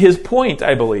is his point,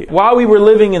 I believe. While we were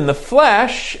living in the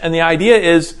flesh, and the idea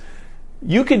is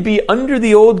you could be under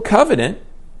the old covenant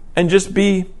and just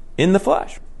be in the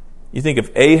flesh. You think of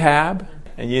Ahab,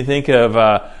 and you think of,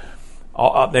 on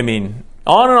and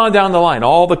on down the line,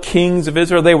 all the kings of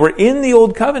Israel, they were in the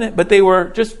old covenant, but they were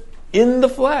just in the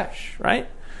flesh, right?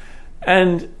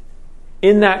 And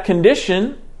in that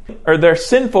condition, or their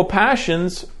sinful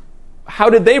passions, how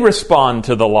did they respond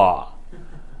to the law?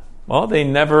 Well, they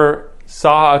never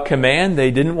saw a command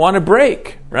they didn't want to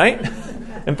break, right?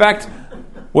 In fact,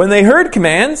 when they heard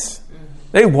commands,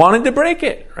 they wanted to break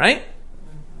it, right?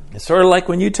 It's sort of like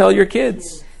when you tell your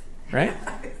kids, right?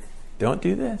 Don't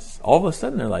do this. All of a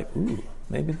sudden they're like, ooh,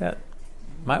 maybe that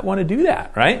might want to do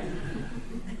that, right?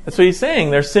 That's what he's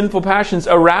saying. Their sinful passions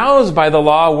aroused by the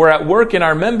law were at work in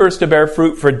our members to bear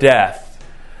fruit for death.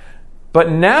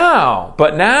 But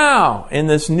now, in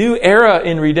this new era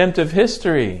in redemptive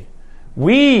history,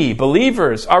 we,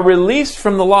 believers, are released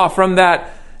from the law, from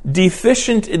that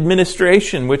deficient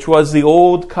administration, which was the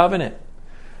old covenant,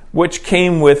 which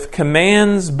came with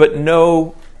commands but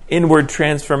no inward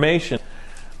transformation.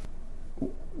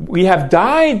 We have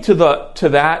died to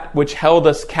that which held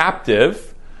us captive,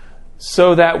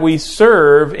 so that we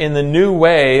serve in the new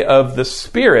way of the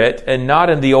Spirit and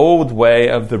not in the old way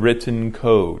of the written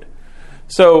code.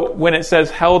 So when it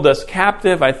says held us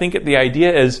captive, I think the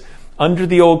idea is under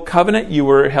the old covenant, you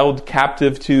were held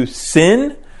captive to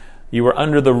sin. You were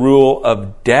under the rule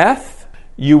of death.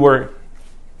 You were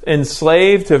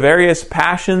enslaved to various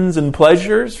passions and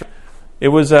pleasures. It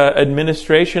was an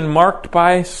administration marked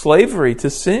by slavery to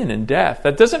sin and death.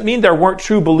 That doesn't mean there weren't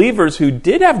true believers who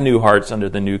did have new hearts under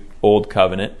the new old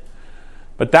covenant,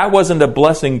 but that wasn't a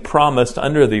blessing promised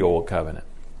under the old covenant.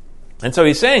 And so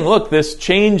he's saying, look, this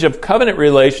change of covenant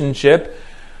relationship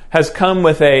has come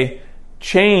with a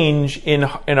change in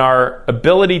our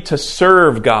ability to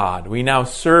serve God. We now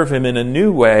serve Him in a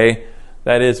new way,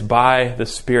 that is by the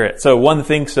Spirit. So one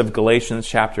thinks of Galatians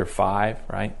chapter 5,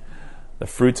 right? The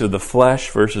fruits of the flesh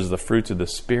versus the fruits of the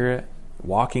Spirit,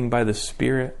 walking by the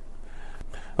Spirit.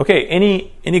 Okay,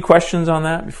 any questions on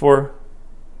that before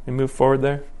we move forward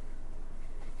there?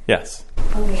 Yes.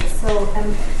 Okay, so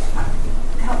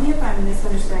help me if I'm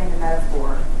misunderstanding the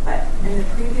metaphor, but in the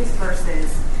previous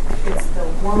verses, it's the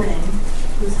woman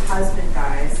whose husband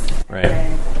dies, right,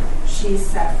 and she's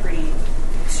set free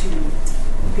to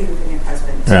be with a new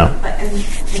husband. Yeah. But in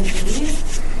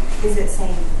these, is it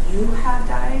saying you have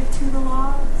died to the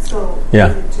law? So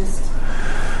yeah. Is it just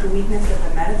the weakness of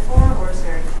the metaphor, or is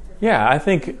there? Yeah, I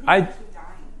think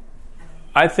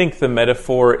the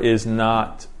metaphor is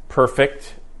not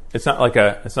perfect. It's not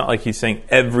like he's saying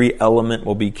every element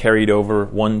will be carried over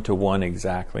one to one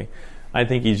exactly. I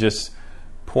think he's just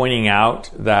pointing out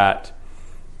that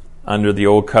under the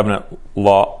old covenant,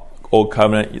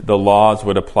 the laws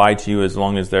would apply to you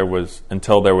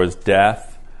until there was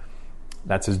death.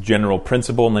 That's his general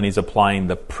principle, and then he's applying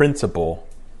the principle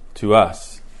to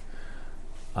us.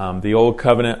 The Old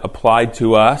Covenant applied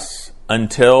to us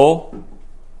until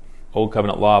Old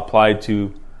Covenant law applied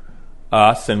to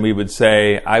us, and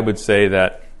I would say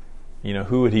that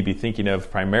who would he be thinking of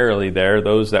primarily there?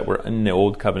 Those that were in the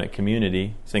Old Covenant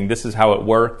community, saying this is how it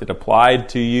worked. It applied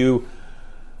to you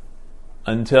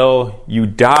until you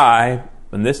die,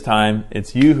 and this time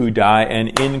it's you who die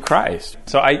and in Christ.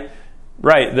 So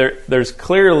there's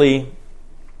clearly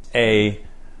a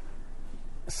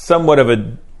somewhat of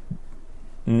a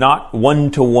not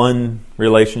one-to-one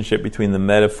relationship between the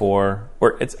metaphor,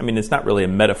 or it's not really a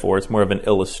metaphor, it's more of an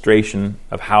illustration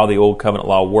of how the Old Covenant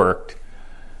law worked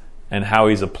and how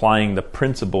he's applying the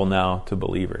principle now to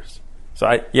believers. So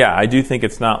I do think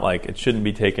it's not like, it shouldn't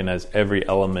be taken as every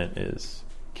element is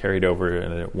carried over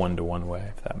in a one-to-one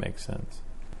way, if that makes sense.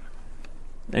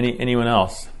 Anyone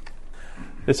else?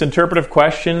 This interpretive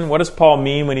question, what does Paul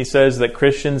mean when he says that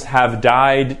Christians have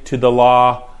died to the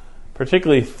law,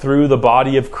 particularly through the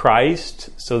body of Christ,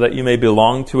 so that you may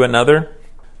belong to another?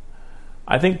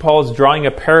 I think Paul is drawing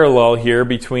a parallel here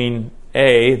between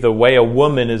the way a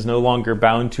woman is no longer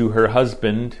bound to her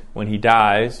husband when he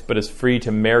dies, but is free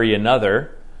to marry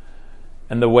another,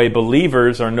 and the way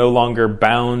believers are no longer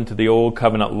bound to the Old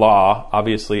Covenant law,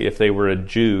 obviously if they were a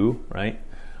Jew, right?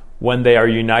 When they are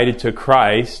united to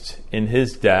Christ in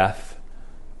his death,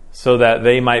 so that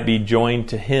they might be joined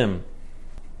to him.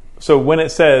 So when it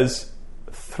says,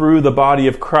 through the body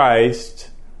of Christ,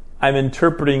 I'm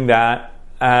interpreting that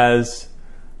as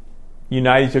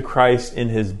united to Christ in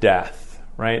his death,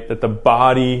 right? That the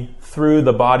body, through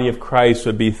the body of Christ,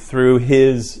 would be through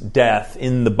his death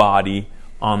in the body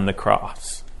on the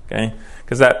cross, okay?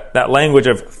 Because that language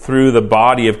of through the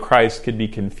body of Christ could be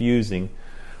confusing.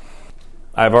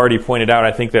 I've already pointed out,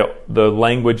 I think that the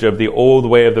language of the old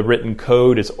way of the written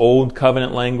code is Old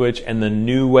Covenant language, and the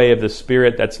new way of the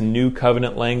Spirit, that's New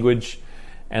Covenant language.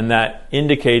 And that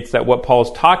indicates that what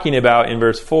Paul's talking about in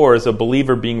verse 4 is a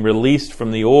believer being released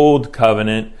from the Old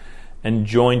Covenant and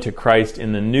joined to Christ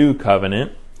in the New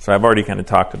Covenant. So I've already kind of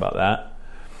talked about that.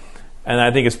 And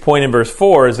I think his point in verse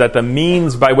 4 is that the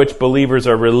means by which believers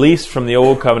are released from the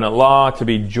Old Covenant law to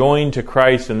be joined to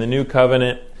Christ in the New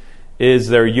Covenant is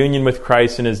their union with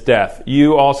Christ in his death.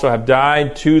 You also have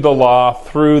died to the law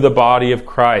through the body of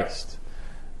Christ.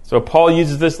 So Paul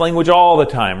uses this language all the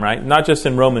time, right? Not just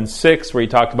in Romans 6, where he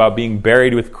talked about being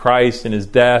buried with Christ in his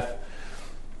death,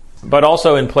 but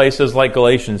also in places like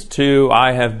Galatians 2,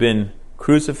 I have been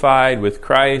crucified with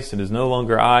Christ. It is no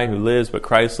longer I who lives, but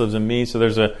Christ lives in me. So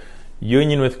there's a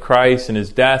union with Christ in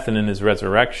his death and in his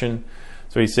resurrection.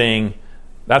 So he's saying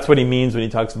that's what he means when he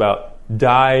talks about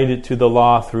died to the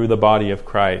law through the body of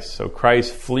Christ. So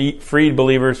Christ freed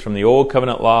believers from the Old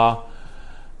Covenant law.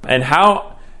 And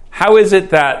how is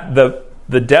it that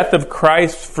the death of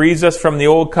Christ frees us from the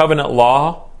Old Covenant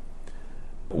law?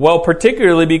 Well,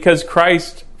 particularly because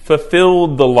Christ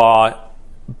fulfilled the law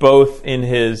both in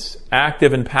his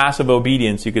active and passive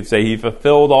obedience, you could say. He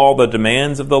fulfilled all the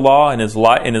demands of the law in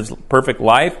his perfect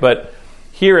life, but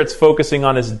here it's focusing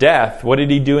on his death. What did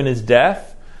he do in his death?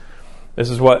 This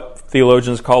is what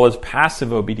theologians call his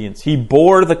passive obedience. He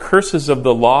bore the curses of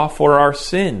the law for our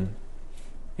sin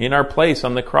in our place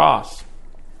on the cross.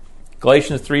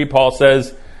 Galatians 3, Paul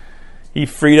says, he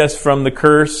freed us from the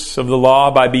curse of the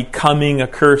law by becoming a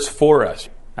curse for us.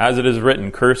 As it is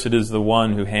written, cursed is the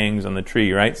one who hangs on the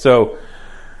tree, right? So,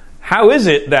 how is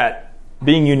it that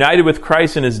being united with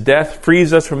Christ in his death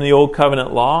frees us from the Old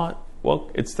Covenant law? Well,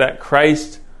 it's that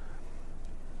Christ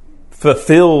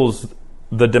fulfills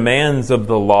the demands of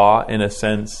the law, in a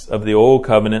sense, of the Old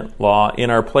Covenant law in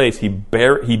our place. He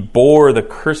bore the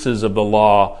curses of the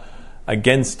law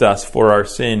against us for our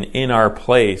sin in our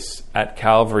place at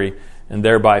Calvary, and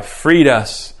thereby freed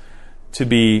us to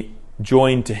be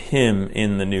joined to him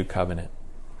in the New Covenant.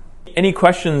 Any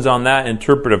questions on that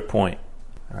interpretive point?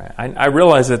 All right. I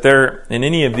realize that there, in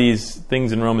any of these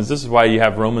things in Romans, this is why you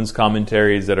have Romans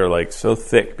commentaries that are like so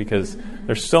thick, because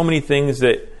there's so many things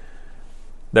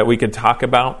that we could talk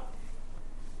about,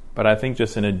 but I think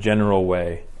just in a general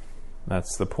way,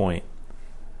 that's the point.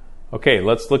 Okay,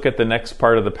 let's look at the next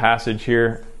part of the passage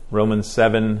here, Romans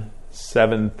 7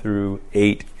 through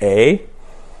 8a.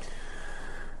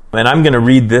 And I'm going to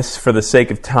read this for the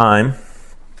sake of time.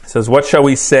 It says, What shall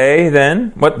we say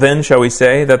then? What then shall we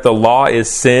say? That the law is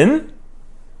sin?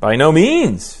 By no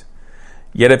means.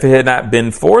 Yet if it had not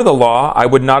been for the law, I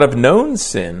would not have known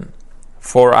sin.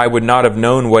 For I would not have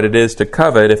known what it is to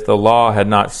covet if the law had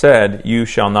not said, You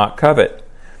shall not covet.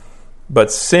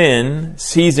 But sin,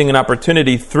 seizing an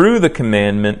opportunity through the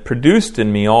commandment, produced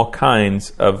in me all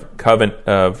kinds of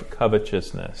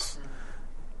covetousness.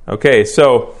 Okay,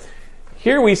 so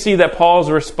here we see that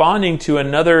Paul's responding to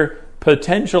another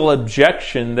potential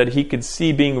objection that he could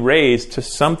see being raised to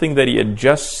something that he had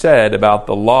just said about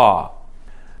the law.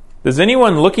 Does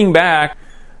anyone looking back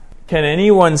Can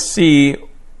anyone see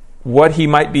what he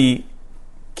might be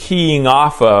keying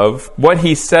off of, what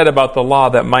he said about the law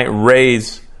that might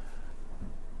raise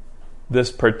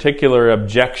this particular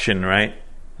objection, right?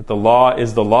 That the law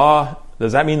is the law.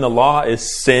 Does that mean the law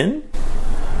is sin?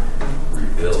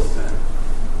 Reveals sin.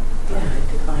 Yeah,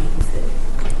 it defines it.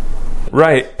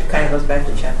 Right. It kind of goes back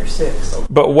to chapter 6. So.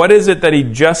 But what is it that he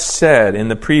just said in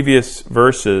the previous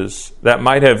verses that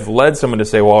might have led someone to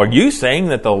say, well, are you saying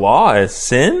that the law is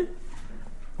sin?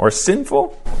 Or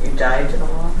sinful? You died to the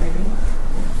law, maybe?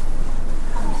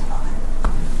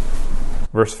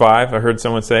 Verse 5, I heard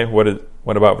someone say, what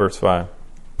about verse 5?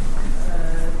 The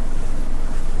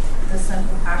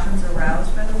sinful passions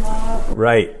aroused by the law.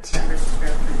 Right.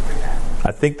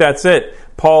 I think that's it.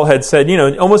 Paul had said,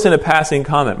 almost in a passing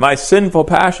comment, my sinful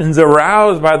passions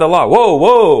aroused by the law. Whoa,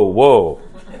 whoa, whoa.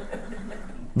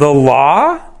 The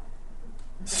law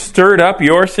stirred up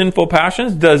your sinful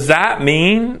passions? Does that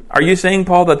mean, are you saying,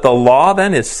 Paul, that the law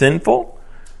then is sinful?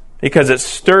 Because it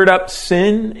stirred up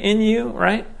sin in you,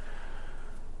 right?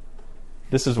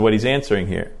 This is what he's answering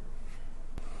here.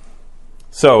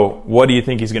 So, what do you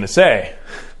think he's going to say?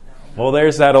 Well,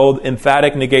 there's that old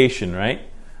emphatic negation, right?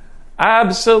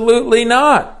 Absolutely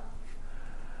not.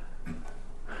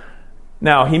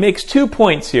 Now, he makes 2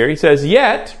 points here. He says,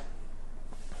 yet,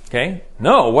 okay,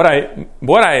 no,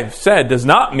 what I've said does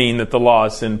not mean that the law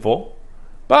is sinful.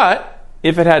 But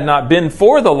if it had not been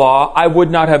for the law, I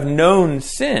would not have known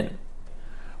sin.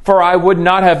 For I would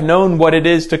not have known what it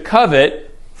is to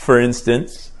covet, for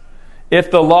instance, if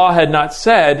the law had not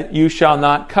said, you shall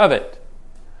not covet.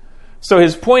 So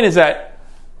his point is that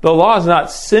the law is not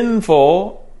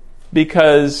sinful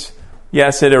because,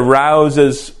 yes, it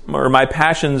arouses, or my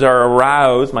passions are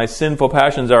aroused, my sinful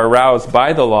passions are aroused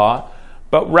by the law,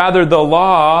 but rather the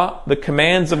law, the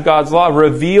commands of God's law,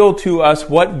 reveal to us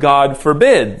what God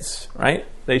forbids, right?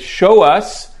 They show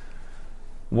us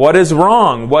what is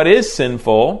wrong, what is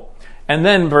sinful. And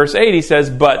then verse 8, he says,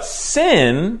 but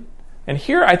sin, and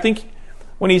here I think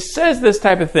when he says this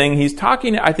type of thing, he's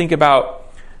talking, I think,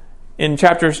 about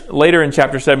later in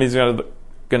chapter 7, he's going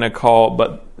to call,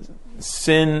 but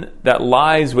sin that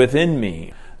lies within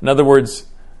me. In other words,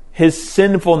 his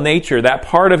sinful nature, that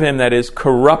part of him that is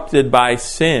corrupted by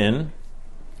sin,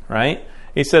 right?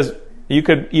 He says, you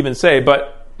could even say,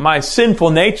 but my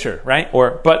sinful nature, right?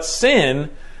 Or, but sin,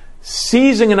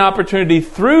 seizing an opportunity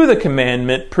through the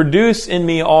commandment, produce in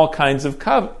me all kinds of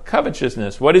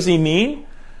covetousness. What does he mean?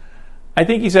 I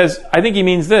think he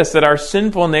means this, that our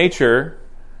sinful nature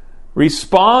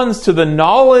responds to the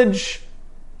knowledge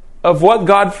of what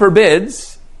God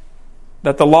forbids,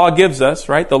 that the law gives us,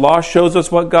 right? The law shows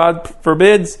us what God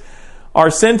forbids. Our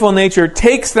sinful nature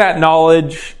takes that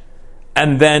knowledge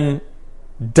and then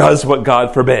does what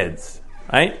God forbids,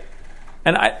 right?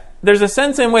 And there's a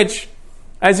sense in which,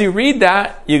 as you read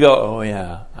that, you go, oh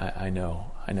yeah, I know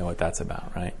what that's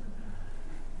about, right?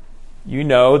 You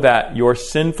know that your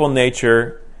sinful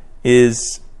nature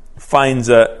gains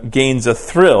a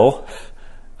thrill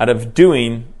out of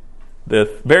doing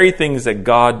the very things that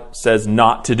God says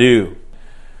not to do.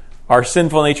 Our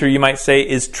sinful nature, you might say,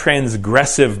 is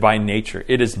transgressive by nature.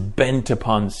 It is bent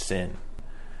upon sin.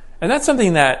 And that's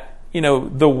something that,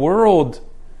 the world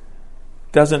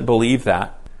doesn't believe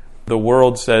that. The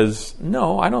world says,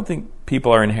 no, I don't think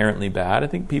people are inherently bad. I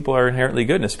think people are inherently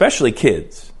good, and especially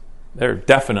kids. They're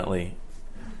definitely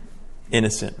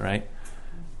innocent, right?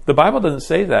 The Bible doesn't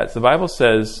say that. The Bible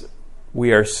says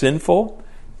we are sinful,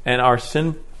 and our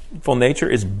sinful nature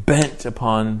is bent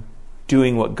upon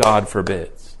doing what God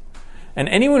forbids. And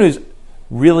anyone who's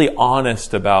really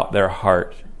honest about their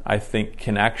heart, I think,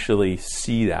 can actually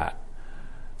see that.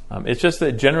 It's just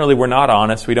that generally we're not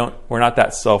honest. We're not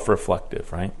that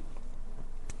self-reflective, right?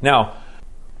 Now,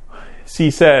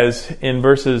 he says in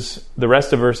the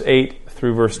rest of verse 8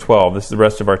 through verse 12, this is the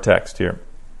rest of our text here.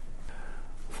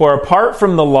 For apart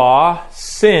from the law,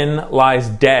 sin lies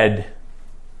dead.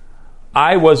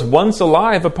 I was once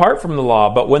alive apart from the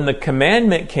law, but when the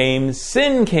commandment came,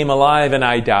 sin came alive and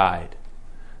I died.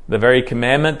 The very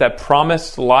commandment that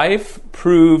promised life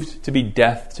proved to be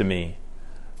death to me.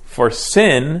 For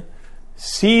sin,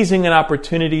 seizing an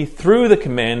opportunity through the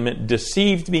commandment,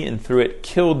 deceived me and through it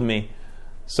killed me.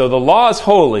 So the law is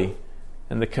holy,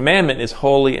 and the commandment is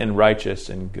holy and righteous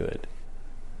and good.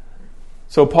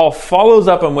 So Paul follows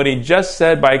up on what he just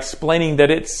said by explaining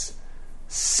that it's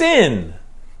sin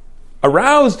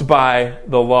aroused by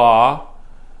the law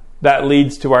that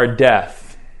leads to our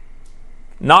death,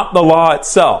 not the law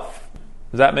itself.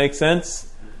 Does that make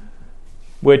sense?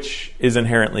 Which is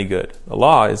inherently good. The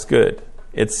law is good.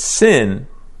 It's sin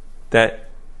that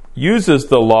uses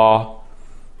the law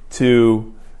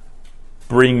to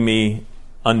bring me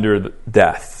under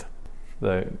death,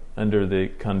 under the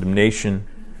condemnation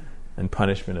and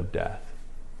punishment of death.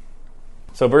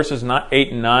 So verses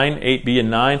 8 and 9, 8b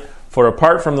and 9, for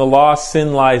apart from the law,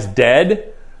 sin lies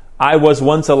dead. I was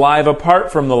once alive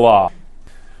apart from the law.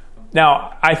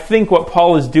 Now, I think what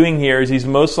Paul is doing here is he's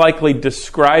most likely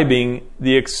describing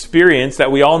the experience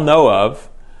that we all know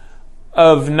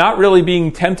of not really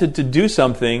being tempted to do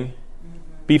something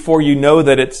before you know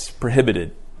that it's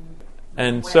prohibited.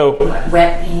 And so...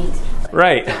 Wet paint.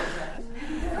 Right.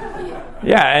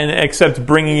 Yeah, and except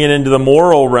bringing it into the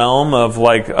moral realm of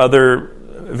like other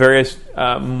various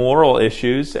moral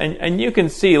issues. And you can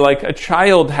see like a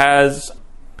child has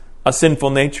a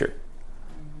sinful nature.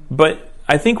 But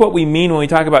I think what we mean when we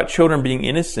talk about children being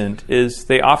innocent is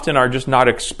they often are just not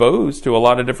exposed to a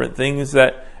lot of different things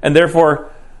and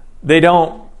therefore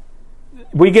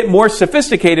we get more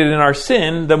sophisticated in our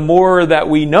sin the more that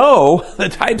we know the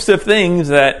types of things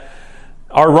that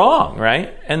are wrong,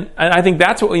 right? And I think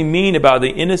that's what we mean about the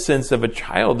innocence of a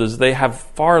child is they have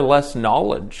far less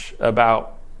knowledge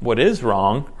about what is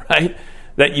wrong, right?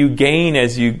 That you gain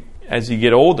as you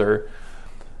get older.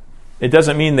 It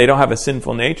doesn't mean they don't have a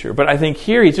sinful nature, but I think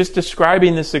here he's just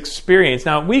describing this experience.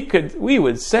 Now we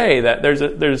would say that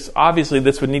there's obviously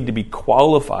this would need to be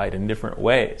qualified in different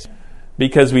ways,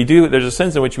 because there's a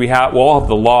sense in which we'll all have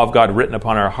the law of God written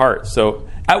upon our hearts. So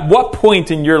at what point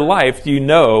in your life do you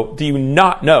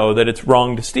not know that it's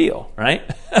wrong to steal, right?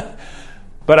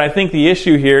 But I think the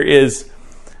issue here is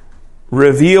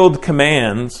revealed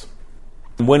commands.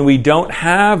 When we don't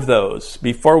have those,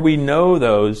 before we know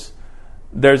those,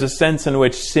 there's a sense in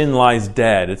which sin lies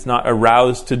dead. It's not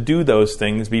aroused to do those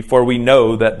things before we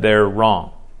know that they're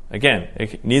wrong. Again,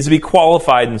 it needs to be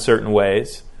qualified in certain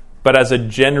ways, but as a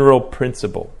general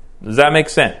principle. Does that make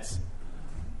sense?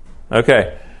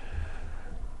 Okay.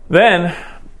 Then,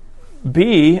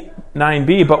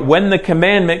 9b, but when the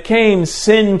commandment came,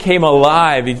 sin came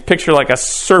alive. You picture like a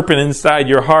serpent inside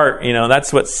your heart.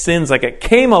 That's what sin's like. It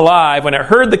came alive when it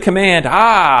heard the command.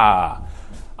 I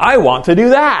want to do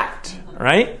that.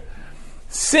 Right?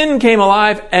 Sin came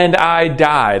alive and I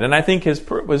died. And I think his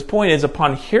point is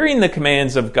upon hearing the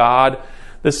commands of God,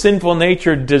 the sinful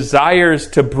nature desires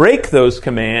to break those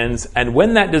commands. And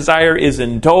when that desire is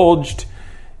indulged,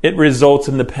 it results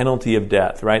in the penalty of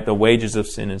death, right? The wages of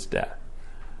sin is death.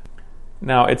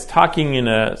 Now, it's talking in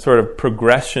a sort of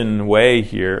progression way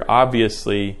here.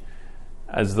 Obviously,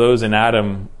 as those in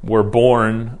Adam were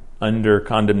born under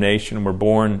condemnation, were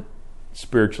born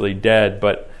spiritually dead,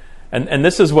 And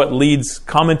this is what leads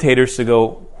commentators to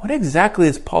go, what exactly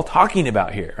is Paul talking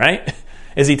about here, right?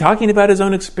 Is he talking about his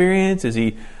own experience? Is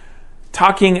he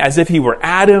talking as if he were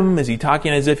Adam? Is he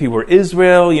talking as if he were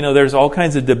Israel? There's all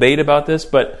kinds of debate about this,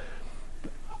 but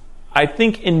I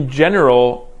think in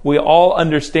general, we all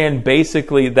understand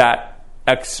basically that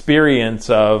experience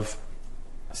of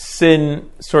sin,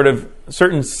 sort of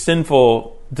certain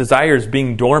sinful desires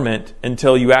being dormant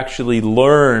until you actually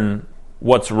learn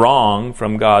what's wrong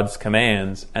from God's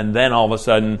commands, and then all of a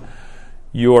sudden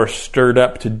you're stirred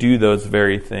up to do those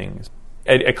very things.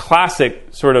 A classic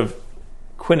sort of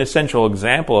quintessential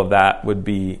example of that would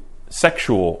be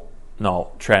sexual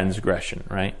transgression,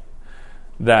 right?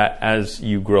 That as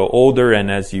you grow older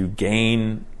and as you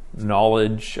gain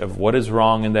knowledge of what is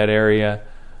wrong in that area,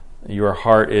 your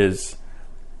heart is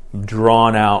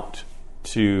drawn out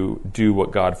to do what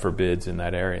God forbids in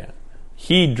that area.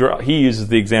 He uses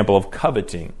the example of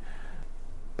coveting,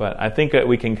 but I think that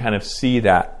we can kind of see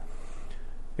that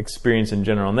experience in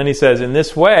general. And then he says, in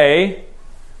this way,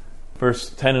 verse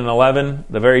 10 and 11,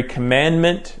 the very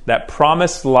commandment that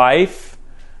promised life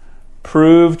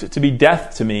proved to be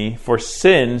death to me, for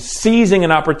sin, seizing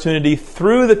an opportunity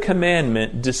through the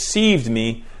commandment, deceived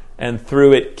me, and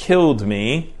through it killed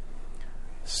me.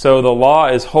 So the law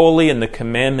is holy, and the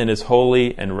commandment is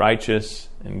holy and righteous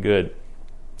and good.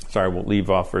 Sorry, we'll leave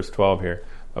off verse 12 here,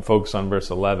 but focus on verse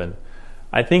 11.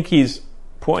 I think his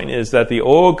point is that the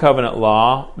old covenant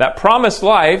law, that promised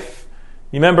life,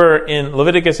 you remember in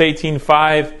Leviticus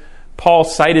 18:5, Paul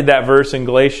cited that verse in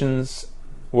Galatians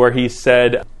where he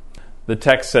said, the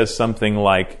text says something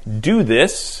like, do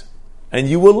this and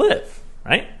you will live,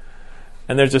 right?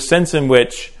 And there's a sense in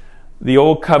which the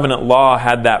old covenant law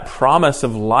had that promise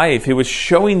of life. It was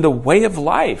showing the way of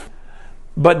life.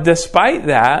 But despite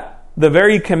that, the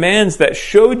very commands that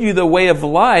showed you the way of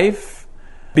life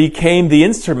became the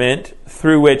instrument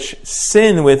through which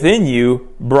sin within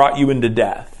you brought you into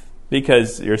death.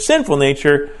 Because your sinful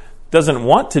nature doesn't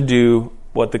want to do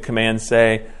what the commands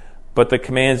say, but the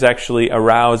commands actually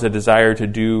arouse a desire to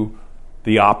do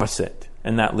the opposite.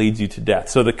 and that leads you to death.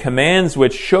 So the commands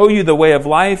which show you the way of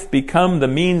life become the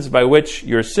means by which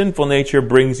your sinful nature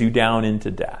brings you down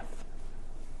into death.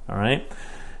 All right?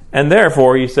 And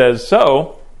therefore, he says,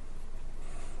 so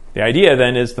the idea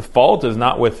then is the fault is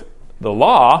not with the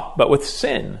law, but with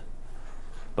sin.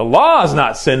 The law is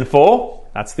not sinful.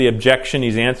 That's the objection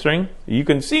he's answering. You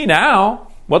can see now.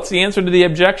 What's the answer to the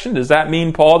objection? Does that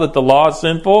mean, Paul, that the law is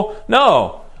sinful?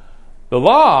 No. The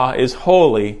law is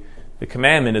holy. The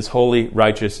commandment is holy,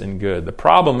 righteous, and good. The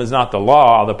problem is not the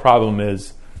law. The problem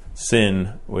is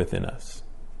sin within us.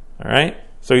 All right?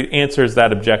 So he answers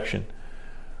that objection.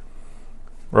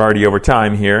 We're already over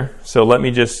time here. So let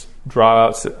me just draw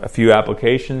out a few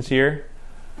applications here.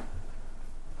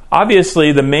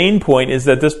 Obviously, the main point is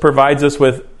that this provides us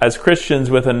with, as Christians,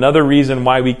 with another reason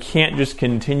why we can't just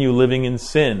continue living in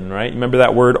sin, right? Remember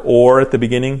that word "or" at the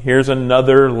beginning? Here's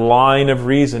another line of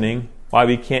reasoning why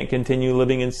we can't continue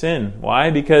living in sin.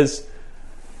 Why? Because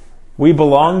we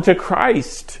belong to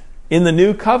Christ in the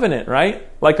new covenant, right?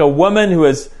 Like a woman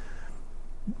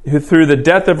who through the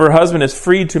death of her husband is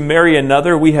free to marry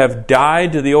another. We have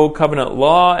died to the old covenant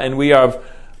law, and we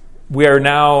are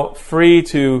now free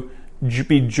to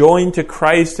be joined to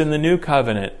Christ in the new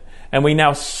covenant. And we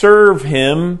now serve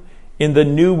him in the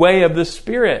new way of the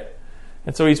Spirit.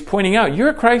 And so he's pointing out,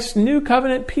 you're Christ's new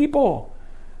covenant people.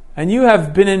 And you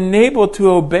have been enabled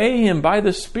to obey him by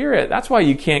the Spirit. That's why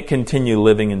you can't continue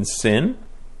living in sin.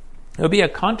 It'll be a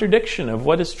contradiction of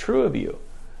what is true of you.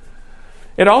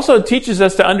 It also teaches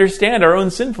us to understand our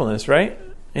own sinfulness, right?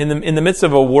 In the midst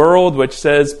of a world which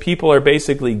says people are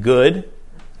basically good,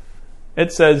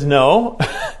 it says no.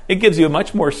 It gives you a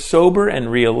much more sober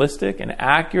and realistic and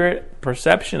accurate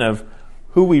perception of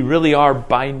who we really are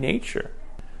by nature.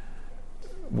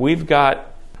 We've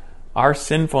got our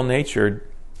sinful nature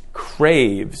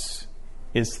craves,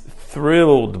 is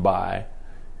thrilled by,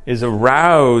 is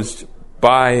aroused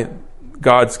by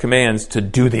God's commands to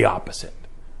do the opposite.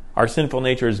 Our sinful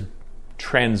nature is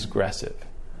transgressive.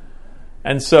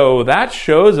 And so that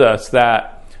shows us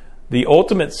that the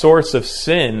ultimate source of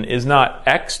sin is not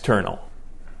external.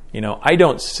 I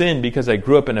don't sin because I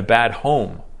grew up in a bad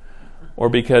home or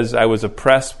because I was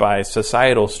oppressed by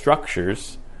societal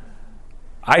structures.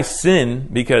 I sin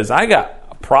because I got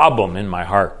a problem in my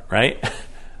heart, right?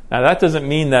 Now, that doesn't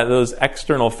mean that those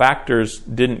external factors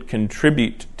didn't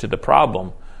contribute to the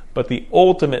problem, but the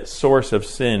ultimate source of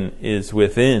sin is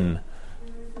within,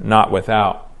 not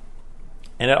without.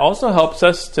 And it also helps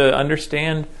us to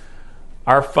understand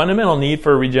our fundamental need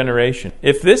for regeneration.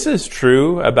 If this is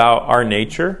true about our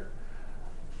nature,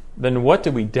 then what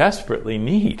do we desperately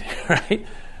need, right?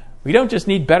 We don't just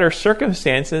need better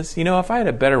circumstances. If I had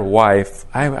a better wife,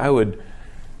 I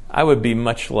would be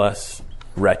much less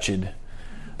wretched.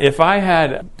 If I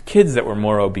had kids that were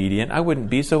more obedient, I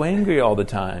wouldn't be so angry all the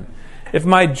time. If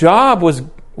my job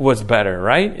was better,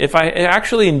 right? If I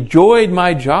actually enjoyed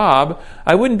my job,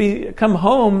 I wouldn't come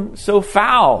home so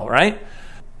foul, right?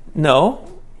 No.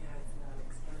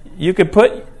 You could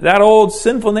put that old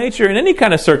sinful nature in any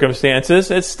kind of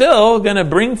circumstances. It's still going to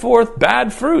bring forth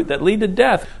bad fruit that lead to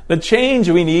death. The change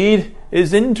we need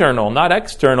is internal, not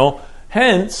external.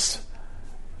 Hence,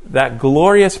 that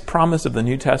glorious promise of the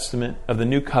New Testament, of the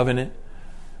New Covenant.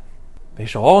 They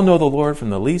shall all know the Lord from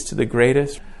the least to the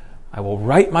greatest. I will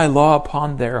write my law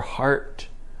upon their heart.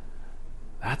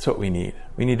 That's what we need.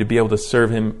 We need to be able to serve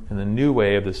him in the new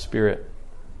way of the Spirit.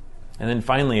 And then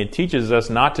finally, it teaches us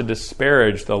not to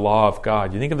disparage the law of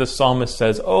God. You think of the psalmist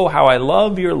says, "Oh, how I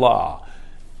love your law.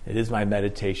 It is my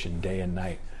meditation day and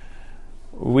night."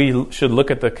 We should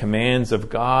look at the commands of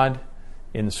God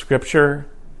in Scripture,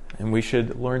 and we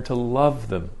should learn to love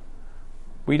them.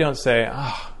 We don't say,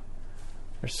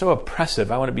 they're so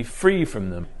oppressive, I want to be free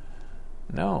from them.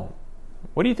 No.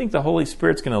 What do you think the Holy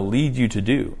Spirit's going to lead you to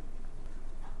do?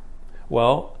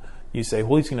 Well, you say,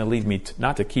 He's going to lead me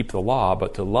not to keep the law,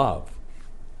 but to love.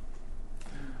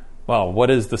 Well, what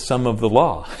is the sum of the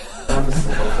law?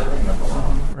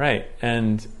 Right.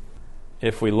 And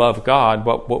if we love God,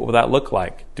 what will that look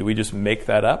like? Do we just make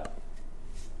that up?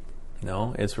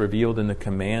 No, it's revealed in the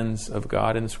commands of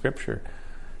God in Scripture.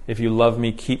 If you love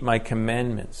me, keep my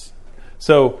commandments.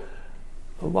 So,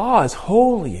 the law is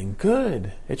holy and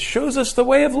good. It shows us the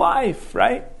way of life,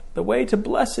 right? The way to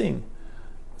blessing.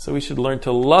 So we should learn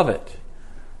to love it,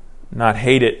 not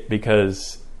hate it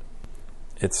because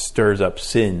it stirs up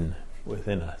sin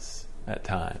within us at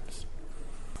times.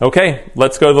 Okay,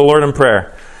 let's go to the Lord in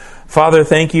prayer. Father,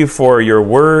 thank you for your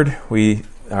word. We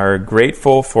are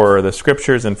grateful for the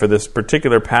Scriptures and for this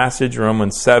particular passage,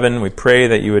 Romans 7. We pray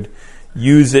that you would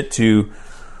use it to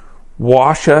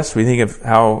wash us. We think of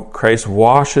how Christ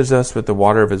washes us with the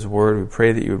water of His Word. We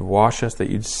pray that You would wash us, that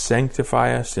You'd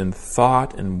sanctify us in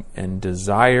thought and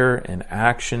desire and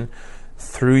action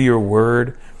through Your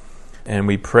Word. And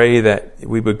we pray that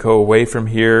we would go away from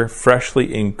here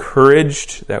freshly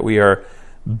encouraged, that we are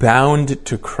bound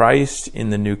to Christ in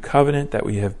the new covenant, that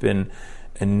we have been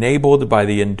enabled by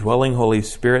the indwelling Holy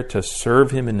Spirit to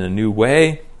serve Him in a new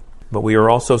way. But we are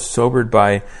also sobered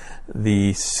by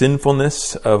the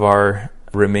sinfulness of our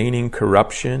remaining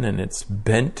corruption, and it's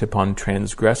bent upon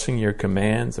transgressing Your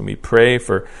commands. And we pray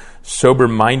for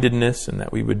sober-mindedness, and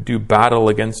that we would do battle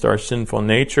against our sinful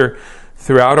nature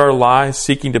throughout our lives,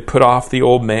 seeking to put off the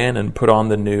old man and put on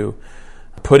the new,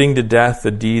 putting to death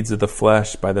the deeds of the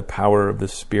flesh by the power of the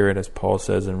Spirit, as Paul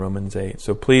says in Romans 8.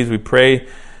 So please, we pray,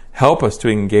 help us to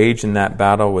engage in that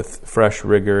battle with fresh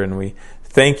rigor, and we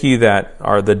thank You that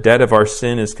the debt of our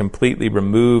sin is completely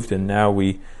removed, and now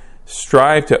we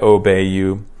strive to obey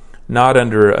You, not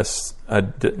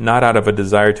out of a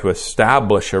desire to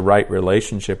establish a right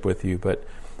relationship with You, but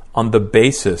on the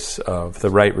basis of the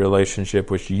right relationship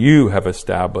which You have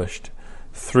established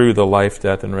through the life,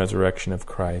 death, and resurrection of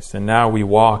Christ. And now we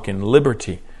walk in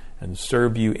liberty and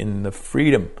serve You in the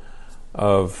freedom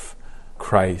of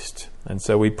Christ. And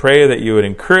so we pray that You would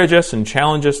encourage us and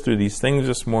challenge us through these things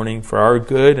this morning for our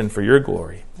good and for Your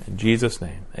glory. In Jesus'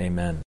 name, amen.